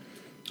them?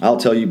 I'll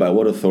tell you by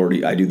what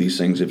authority I do these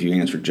things if you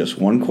answer just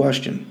one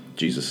question,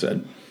 Jesus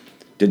said.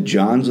 Did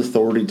John's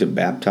authority to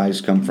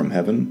baptize come from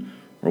heaven,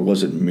 or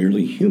was it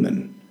merely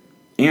human?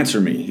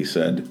 Answer me, he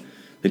said.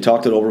 They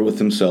talked it over with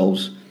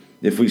themselves.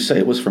 If we say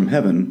it was from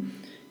heaven,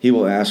 he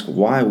will ask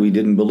why we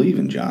didn't believe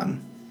in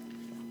John.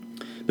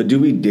 But do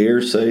we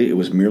dare say it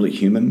was merely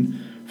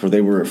human? For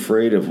they were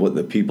afraid of what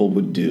the people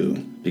would do,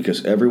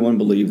 because everyone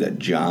believed that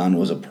John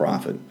was a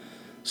prophet.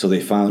 So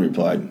they finally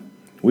replied,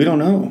 we don't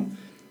know.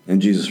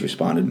 And Jesus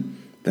responded,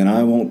 then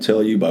I won't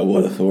tell you by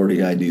what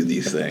authority I do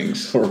these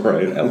things.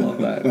 Right, I love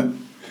that.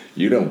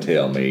 You don't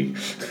tell me.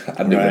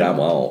 I do what I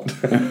want.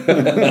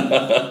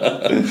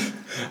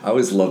 I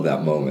always love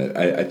that moment.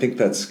 I think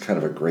that's kind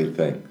of a great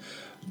thing.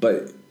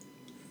 But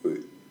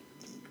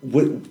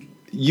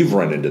you've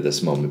run into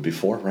this moment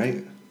before,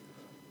 right?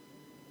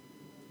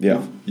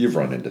 Yeah. You've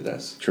run into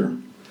this. Sure.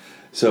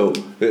 So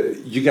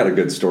you got a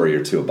good story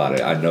or two about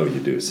it. I know you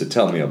do. So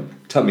tell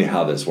me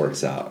how this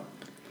works out.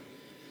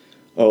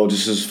 Oh,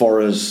 just as far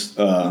as...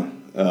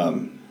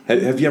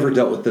 have you ever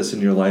dealt with this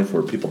in your life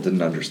where people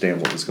didn't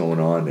understand what was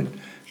going on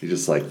and you're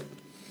just like...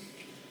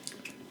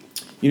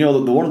 You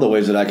know, one of the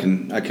ways that I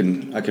can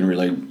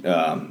relate,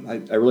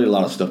 I relate a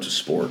lot of stuff to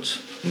sports.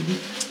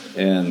 Mm-hmm.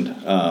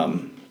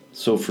 And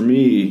so for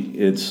me,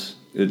 it's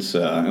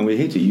and we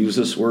hate to use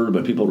this word,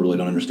 but people really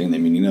don't understand the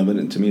meaning of it.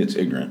 And to me, it's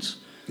ignorance.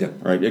 Yeah.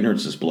 Right?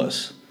 Ignorance is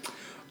bliss.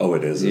 Oh,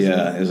 it is,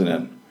 isn't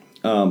it?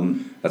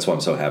 That's why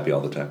I'm so happy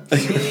all the time.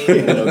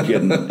 Yeah, no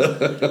kidding.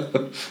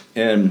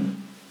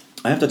 And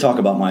I have to talk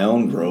about my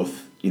own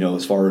growth,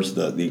 as far as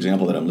the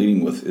example that I'm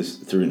leading with is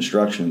through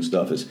instruction and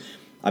stuff, is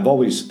I've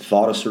always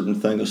thought a certain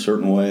thing a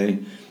certain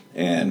way,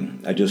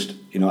 and I just,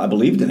 I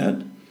believed in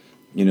it,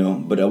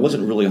 but I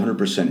wasn't really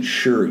 100%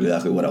 sure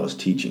exactly what I was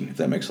teaching, if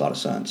that makes a lot of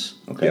sense,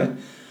 okay? Yeah.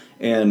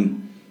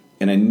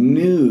 And I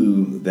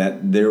knew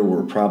that there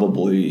were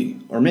probably,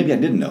 or maybe I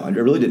didn't know, I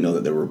really didn't know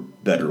that there were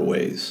better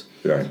ways.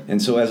 Right.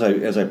 And so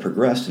as I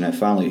progressed and I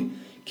finally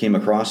came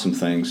across some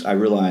things, I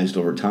realized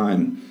over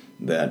time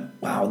that,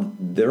 wow,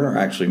 there are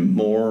actually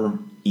more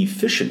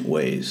efficient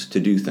ways to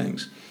do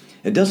things.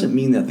 It doesn't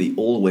mean that the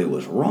old way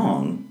was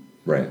wrong.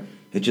 Right.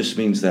 It just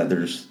means that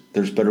there's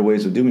better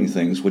ways of doing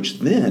things, which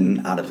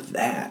then, out of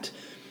that,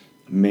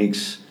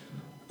 makes,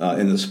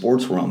 in the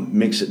sports realm,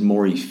 makes it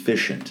more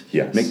efficient.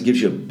 Yes.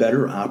 Gives you a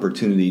better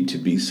opportunity to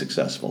be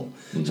successful.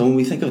 Mm-hmm. So when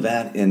we think of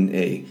that in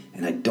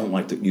and I don't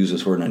like to use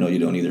this word, and I know you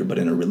don't either, but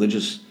in a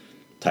religious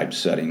type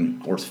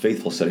setting or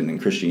faithful setting in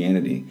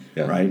Christianity,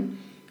 right?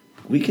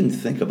 We can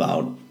think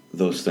about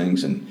those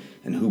things and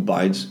who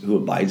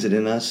abides it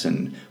in us,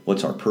 and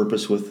what's our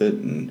purpose with it,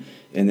 and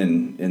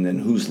then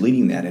who's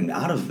leading that, and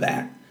out of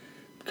that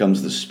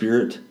comes the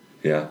Spirit,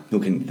 who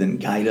can then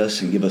guide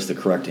us and give us the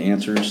correct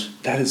answers.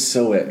 That is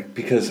so it,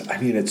 because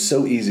it's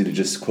so easy to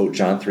just quote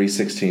John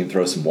 3:16,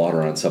 throw some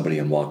water on somebody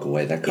and walk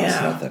away. That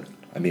costs nothing.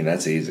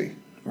 That's easy.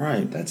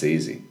 Right. That's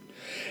easy.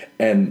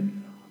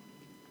 And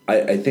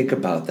I think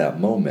about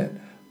that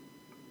moment,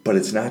 but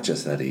it's not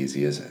just that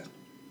easy, is it?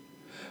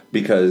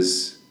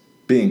 Because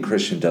being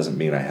Christian doesn't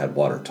mean I had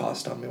water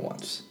tossed on me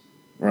once.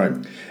 Right.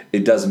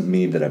 It doesn't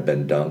mean that I've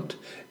been dunked.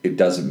 It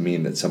doesn't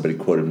mean that somebody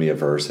quoted me a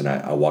verse and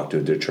I walked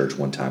into church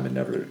one time and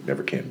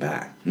never came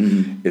back.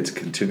 Mm-hmm. It's a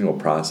continual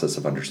process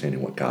of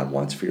understanding what God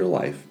wants for your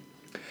life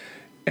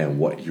and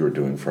what you're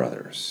doing for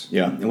others.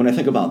 Yeah, and when I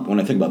think about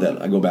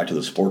that, I go back to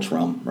the sports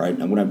realm, right?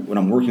 And when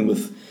I'm working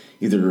with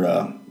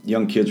either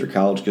young kids or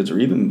college kids or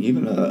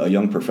even a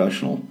young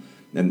professional,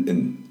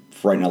 and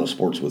for right now the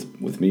sports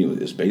with me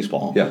is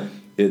baseball. Yeah,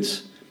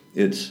 it's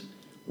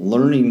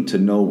learning to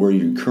know where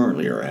you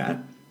currently are at,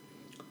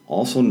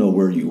 also know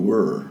where you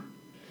were,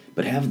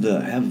 but have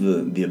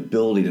the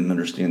ability to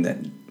understand that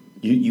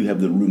you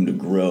have the room to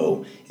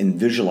grow and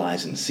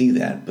visualize and see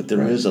that, but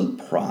there is a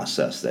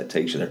process that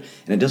takes you there,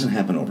 and it doesn't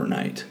happen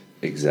overnight.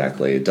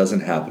 Exactly. It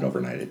doesn't happen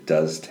overnight. It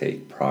does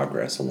take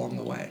progress along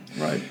the way.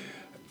 Right.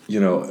 You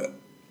know,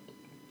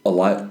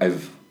 one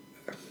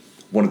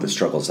of the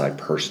struggles I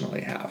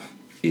personally have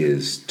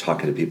is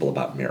talking to people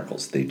about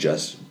miracles. They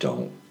just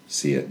don't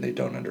see it and they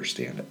don't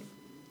understand it.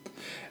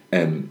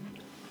 And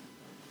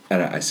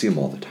I see them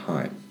all the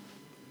time.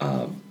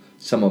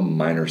 Some of them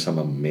minor, some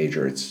of them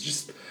major. It's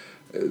just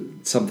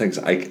some things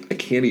I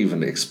can't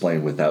even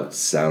explain without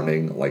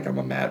sounding like I'm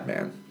a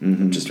madman.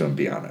 Mm-hmm. I'm just going to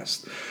be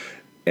honest.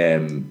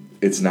 And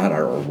it's not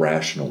our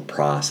rational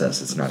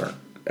process. It's not our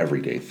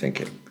everyday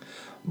thinking.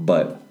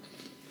 But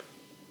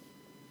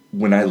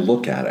when I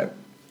look at it,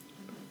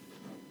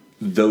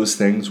 those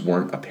things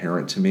weren't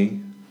apparent to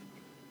me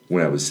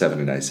when I was 7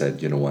 and I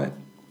said, you know what?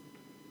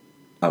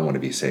 I want to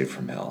be saved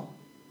from hell.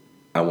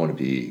 I want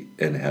to be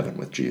in heaven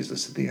with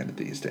Jesus at the end of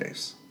these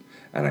days.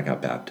 And I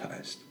got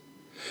baptized.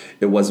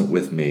 It wasn't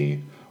with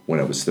me when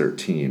I was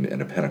 13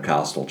 in a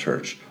Pentecostal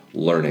church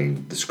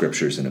learning the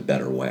scriptures in a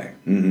better way.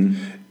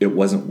 Mm-hmm. It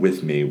wasn't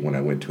with me when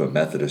I went to a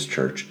Methodist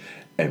church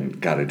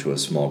and got into a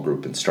small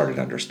group and started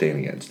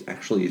understanding it.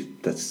 Actually,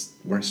 that's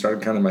where I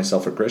started counting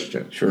myself a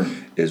Christian. Sure.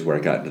 Is where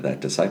I got into that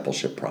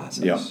discipleship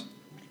process. Yeah.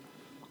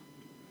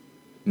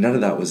 None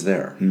of that was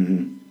there.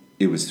 Mm-hmm.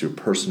 It was through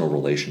personal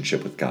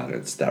relationship with God.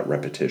 It's that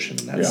repetition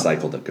and that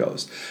cycle that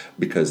goes.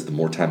 Because the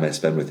more time I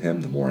spend with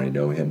Him, the more I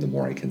know Him, the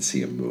more I can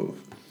see Him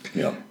move.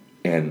 Yeah.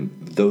 And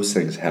those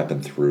things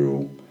happen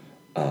through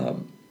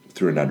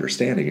an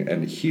understanding.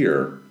 And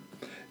here,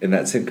 in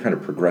that same kind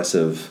of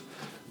progressive,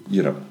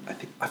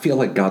 I feel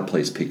like God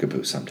plays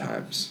peekaboo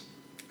sometimes.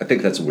 I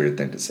think that's a weird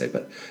thing to say,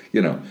 but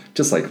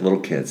just like little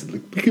kids,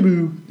 like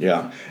peekaboo.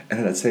 Yeah. And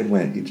in that same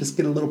way, you just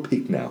get a little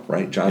peek now,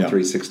 right? John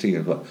 3:16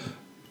 and go,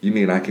 you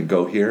mean I can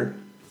go here?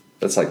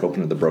 That's like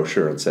opening the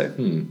brochure and say,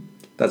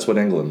 that's what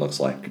England looks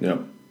like. Yeah.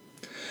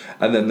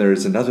 And then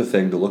there's another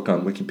thing to look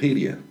on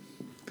Wikipedia.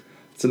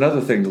 It's another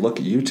thing to look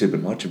at YouTube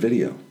and watch a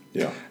video.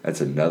 Yeah. That's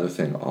another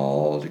thing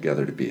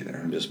altogether to be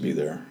there. Just be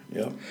there.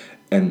 Yeah.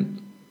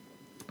 And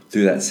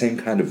through that same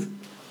kind of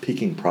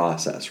peaking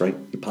process, right?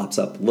 It pops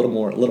up a little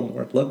more.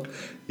 Look,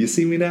 you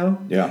see me now?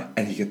 Yeah.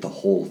 And you get the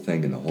whole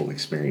thing and the whole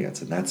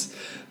experience. And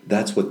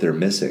that's what they're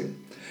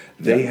missing.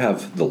 They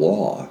have the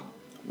law.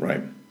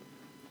 Right.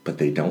 But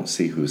they don't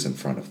see who's in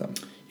front of them.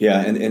 Yeah,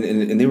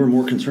 and they were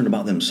more concerned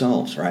about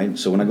themselves, right?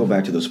 So when I go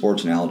back to the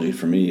sports analogy,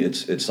 for me,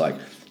 it's like,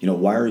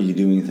 why are you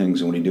doing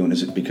things and what are you doing?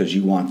 Is it because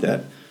you want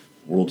that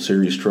World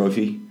Series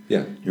trophy?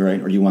 Yeah. You're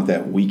right, or you want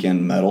that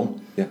weekend medal?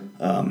 Yeah.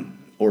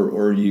 Or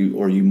are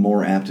you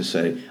more apt to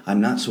say, I'm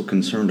not so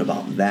concerned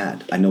about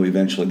that. I know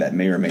eventually that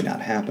may or may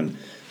not happen,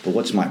 but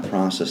what's my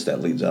process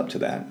that leads up to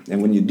that?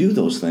 And when you do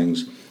those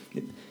things,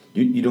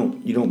 you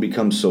don't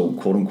become so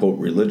quote unquote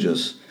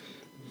religious.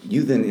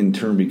 You then in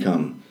turn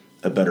become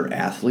a better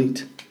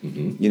athlete,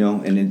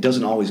 and it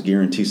doesn't always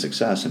guarantee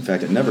success. In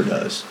fact, it never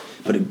does,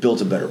 but it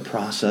builds a better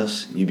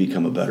process. You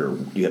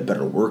have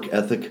better work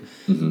ethic,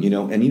 and you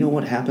know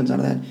what happens out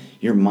of that?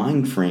 Your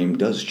mind frame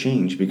does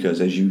change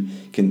because as you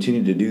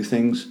continue to do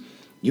things,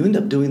 you end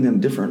up doing them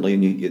differently,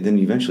 and then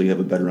eventually you have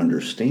a better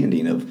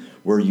understanding of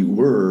where you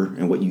were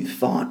and what you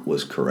thought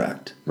was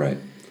correct. Right.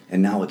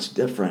 And now it's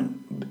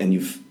different, and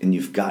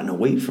you've gotten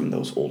away from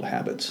those old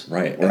habits,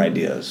 right, or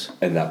ideas.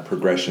 And that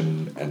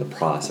progression and the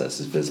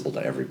process is visible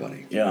to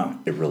everybody. Yeah,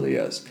 it really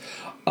is.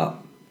 And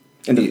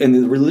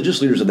the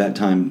religious leaders of that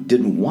time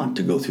didn't want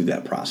to go through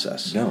that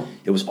process. No,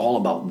 it was all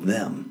about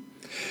them.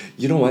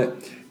 You know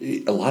what?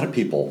 A lot of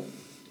people.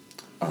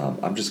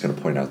 I'm just going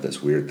to point out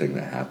this weird thing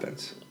that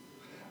happens.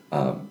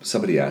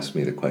 Somebody asked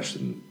me the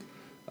question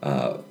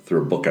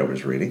through a book I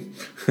was reading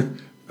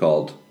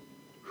called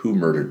 "Who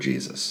Murdered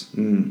Jesus?"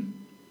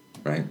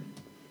 Right?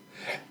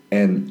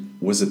 And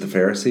was it the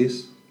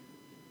Pharisees?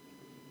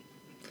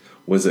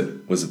 Was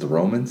it the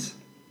Romans?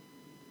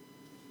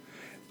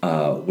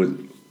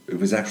 It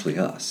was actually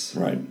us.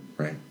 Right.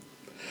 Right.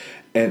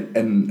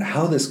 And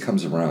how this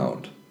comes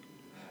around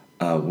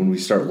when we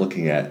start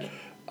looking at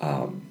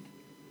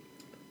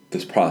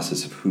this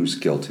process of who's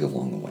guilty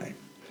along the way.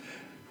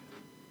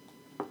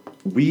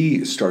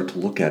 We start to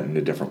look at it in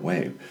a different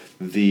way.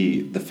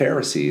 The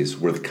Pharisees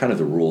were kind of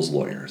the rules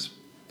lawyers.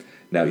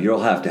 Now,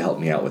 you'll have to help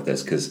me out with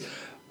this because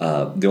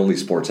The only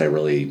sports I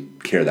really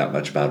care that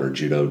much about are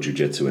judo,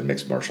 jiu-jitsu, and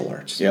mixed martial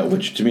arts. Yeah,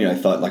 which to me, I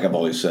thought, like I've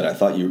always said, I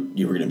thought you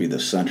were going to be the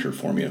center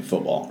for me in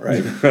football,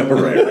 right?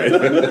 right.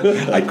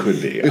 I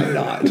could be. I'm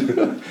not.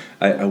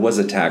 I was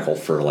a tackle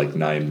for like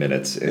 9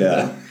 minutes.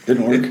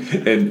 Didn't work.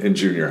 In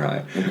junior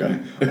high. Okay.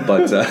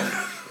 But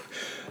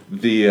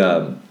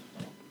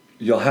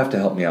you'll have to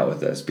help me out with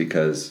this,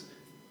 because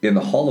in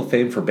the Hall of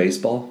Fame for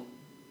baseball,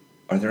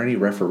 are there any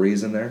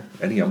referees in there?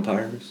 Any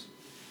umpires?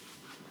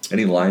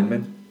 Any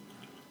linemen?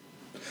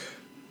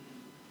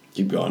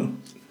 Keep going.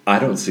 I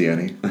don't see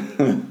any.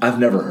 I've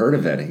never heard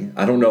of any.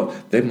 I don't know.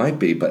 They might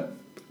be, but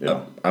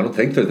I don't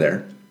think they're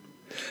there.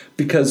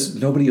 Because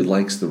nobody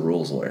likes the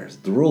rules lawyers.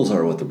 The rules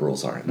are what the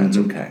rules are, and that's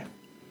okay.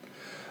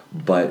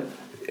 But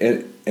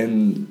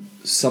and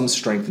some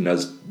strength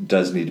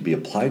does need to be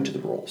applied to the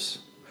rules.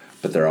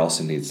 But there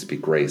also needs to be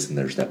grace, and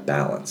there's that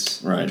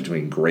balance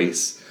between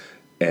grace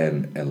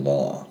and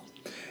law.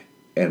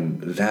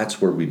 And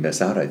that's where we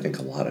miss out, I think,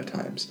 a lot of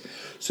times.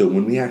 So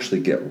when we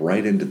actually get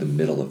right into the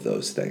middle of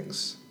those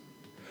things,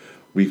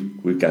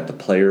 we've got the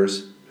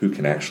players who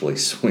can actually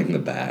swing the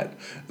bat,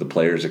 the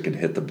players that can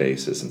hit the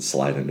bases and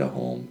slide into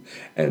home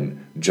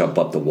and jump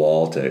up the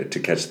wall to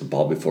catch the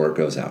ball before it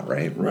goes out,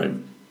 right? Right.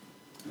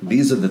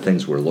 These are the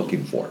things we're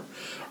looking for.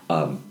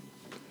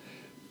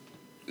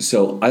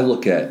 So I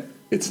look at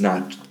it's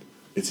not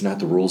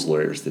the rules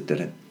lawyers that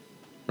did it,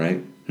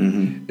 right?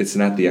 Mm-hmm. It's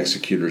not the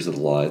executors of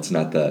the law. It's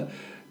not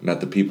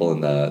the people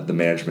in the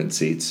management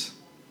seats.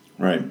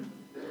 Right.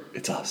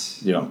 It's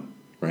us. Yeah.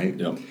 Right.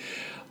 Yeah.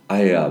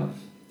 I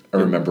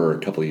remember a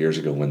couple of years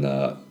ago when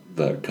the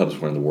Cubs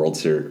were in the World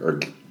Series, or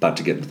about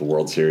to get into the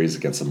World Series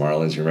against the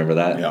Marlins. You remember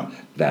that? Yeah.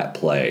 That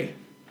play.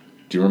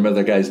 Do you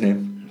remember that guy's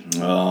name?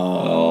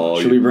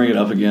 Should we bring it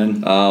up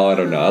again? Oh, I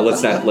don't know.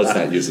 Let's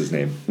not use his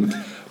name.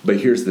 But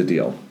here's the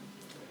deal.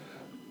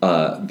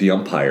 The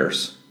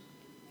umpires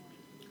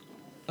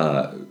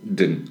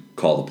didn't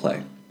call the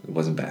play. It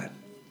wasn't bad.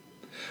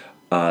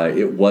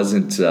 It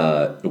wasn't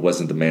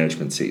the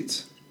management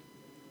seats.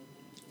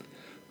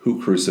 Who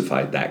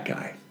crucified that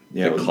guy?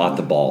 Yeah, that caught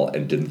the ball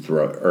and didn't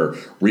throw or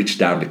reached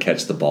down to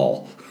catch the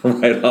ball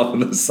right off on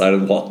the side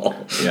of the wall.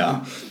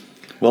 Yeah.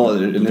 Well,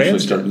 it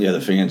initially the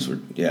fans were.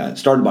 Yeah, it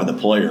started by the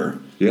player.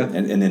 Yeah,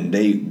 and then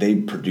they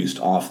produced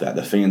off that.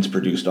 The fans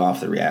produced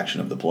off the reaction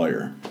of the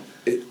player.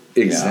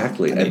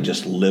 Exactly. Yeah, and they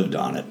just lived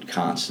on it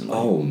constantly.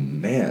 Oh,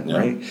 man,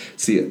 right?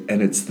 See,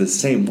 and it's the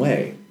same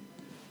way.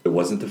 It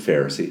wasn't the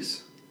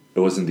Pharisees. It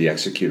wasn't the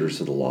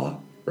executors of the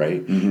law,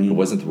 right? Mm-hmm. It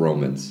wasn't the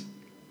Romans.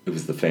 It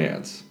was the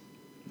fans.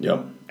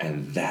 Yep.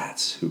 And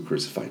that's who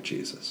crucified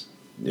Jesus.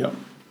 Yep.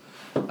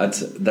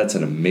 That's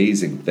an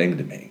amazing thing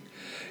to me.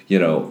 You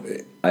know,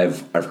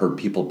 I've heard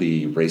people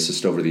be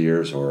racist over the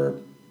years, or,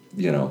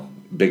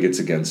 bigots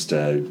against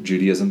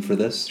Judaism for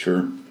this.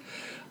 Sure.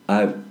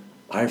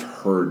 I've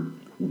heard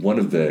one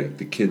of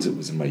the kids that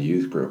was in my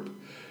youth group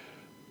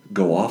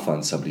go off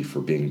on somebody for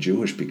being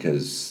Jewish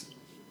because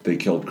they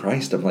killed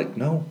Christ. I'm like,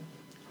 no.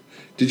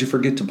 Did you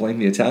forget to blame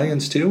the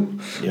Italians too?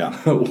 Yeah.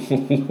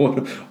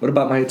 What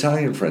about my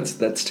Italian friends?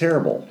 That's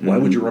terrible. Why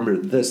would you remember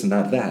this and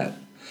not that?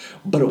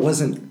 But it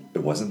wasn't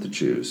the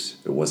Jews.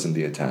 It wasn't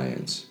the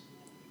Italians.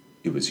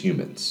 It was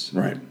humans.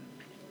 Right.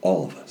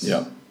 All of us.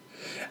 Yeah.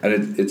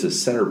 And it's a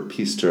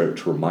centerpiece to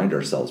remind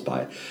ourselves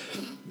by.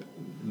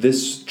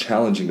 This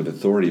challenging of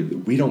authority,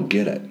 we don't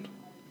get it.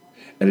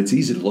 And it's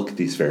easy to look at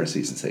these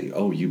Pharisees and say,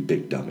 oh, you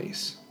big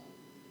dummies.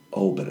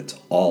 Oh, but it's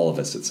all of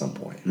us at some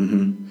point.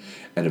 Mm-hmm.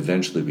 And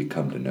eventually we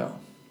come to know.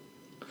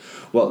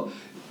 Well,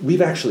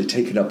 we've actually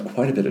taken up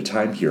quite a bit of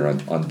time here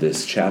on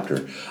this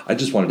chapter. I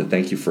just wanted to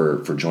thank you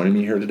for joining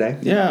me here today.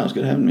 Yeah, it was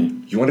good having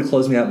me. You want to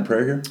close me out in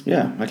prayer here?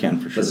 Yeah, I can,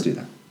 for sure. Let's do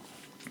that.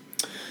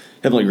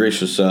 Heavenly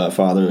gracious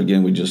Father,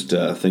 again, we just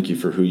thank you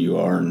for who you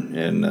are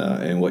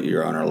and what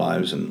you're on our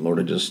lives. And Lord,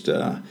 I just,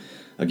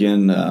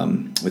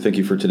 again, we thank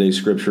you for today's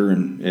scripture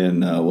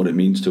and what it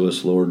means to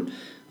us, Lord.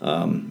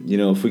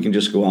 If we can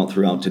just go out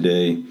throughout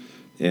today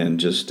and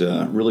just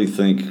really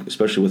think,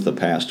 especially with the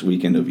past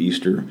weekend of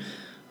Easter,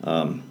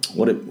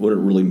 what it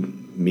really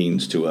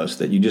means to us,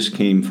 that you just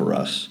came for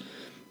us.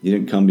 You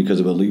didn't come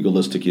because of a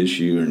legalistic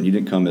issue, and you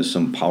didn't come as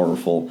some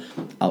powerful,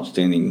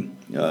 outstanding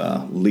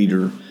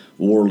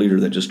war leader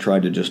that just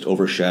tried to just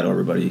overshadow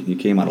everybody. You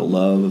came out of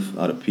love,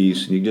 out of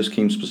peace, and you just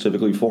came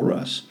specifically for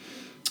us.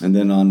 And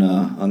then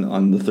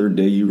on the third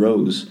day you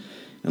rose.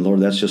 And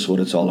Lord, that's just what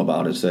it's all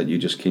about, is that you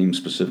just came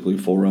specifically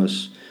for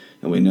us.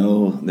 And we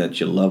know that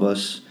you love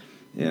us,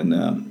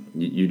 and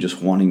you're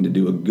just wanting to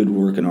do a good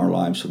work in our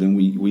lives, so then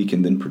we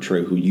can then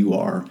portray who you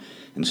are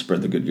and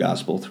spread the good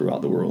gospel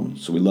throughout the world.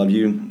 So we love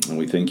you, and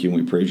we thank you, and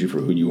we praise you for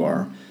who you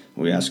are.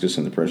 And we ask this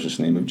in the precious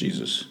name of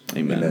Jesus.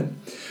 Amen.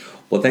 Amen.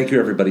 Well, thank you,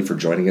 everybody, for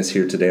joining us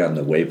here today on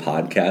the Way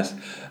podcast.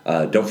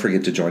 Don't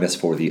forget to join us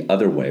for the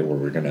Other Way, where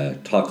we're going to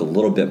talk a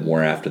little bit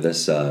more after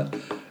this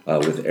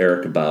with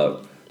Eric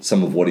about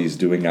some of what he's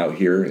doing out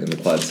here in the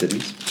Quad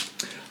Cities.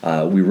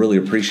 We really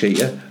appreciate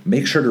you.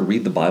 Make sure to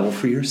read the Bible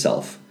for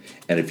yourself.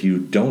 And if you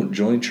don't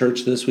join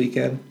church this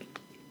weekend,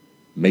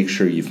 make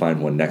sure you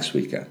find one next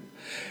weekend.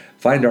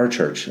 Find our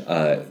church.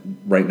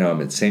 Right now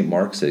I'm at St.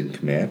 Mark's in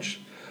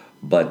Comanche,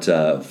 but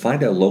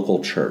find a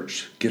local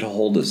church. Get a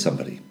hold of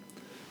somebody.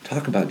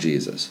 Talk about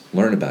Jesus.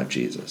 Learn about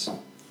Jesus.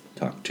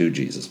 Talk to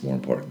Jesus, more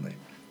importantly.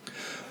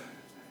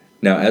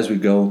 Now, as we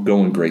go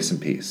in grace and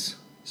peace.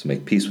 So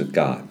make peace with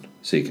God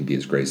so you can be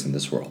his grace in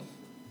this world.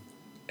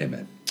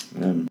 Amen.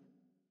 Amen.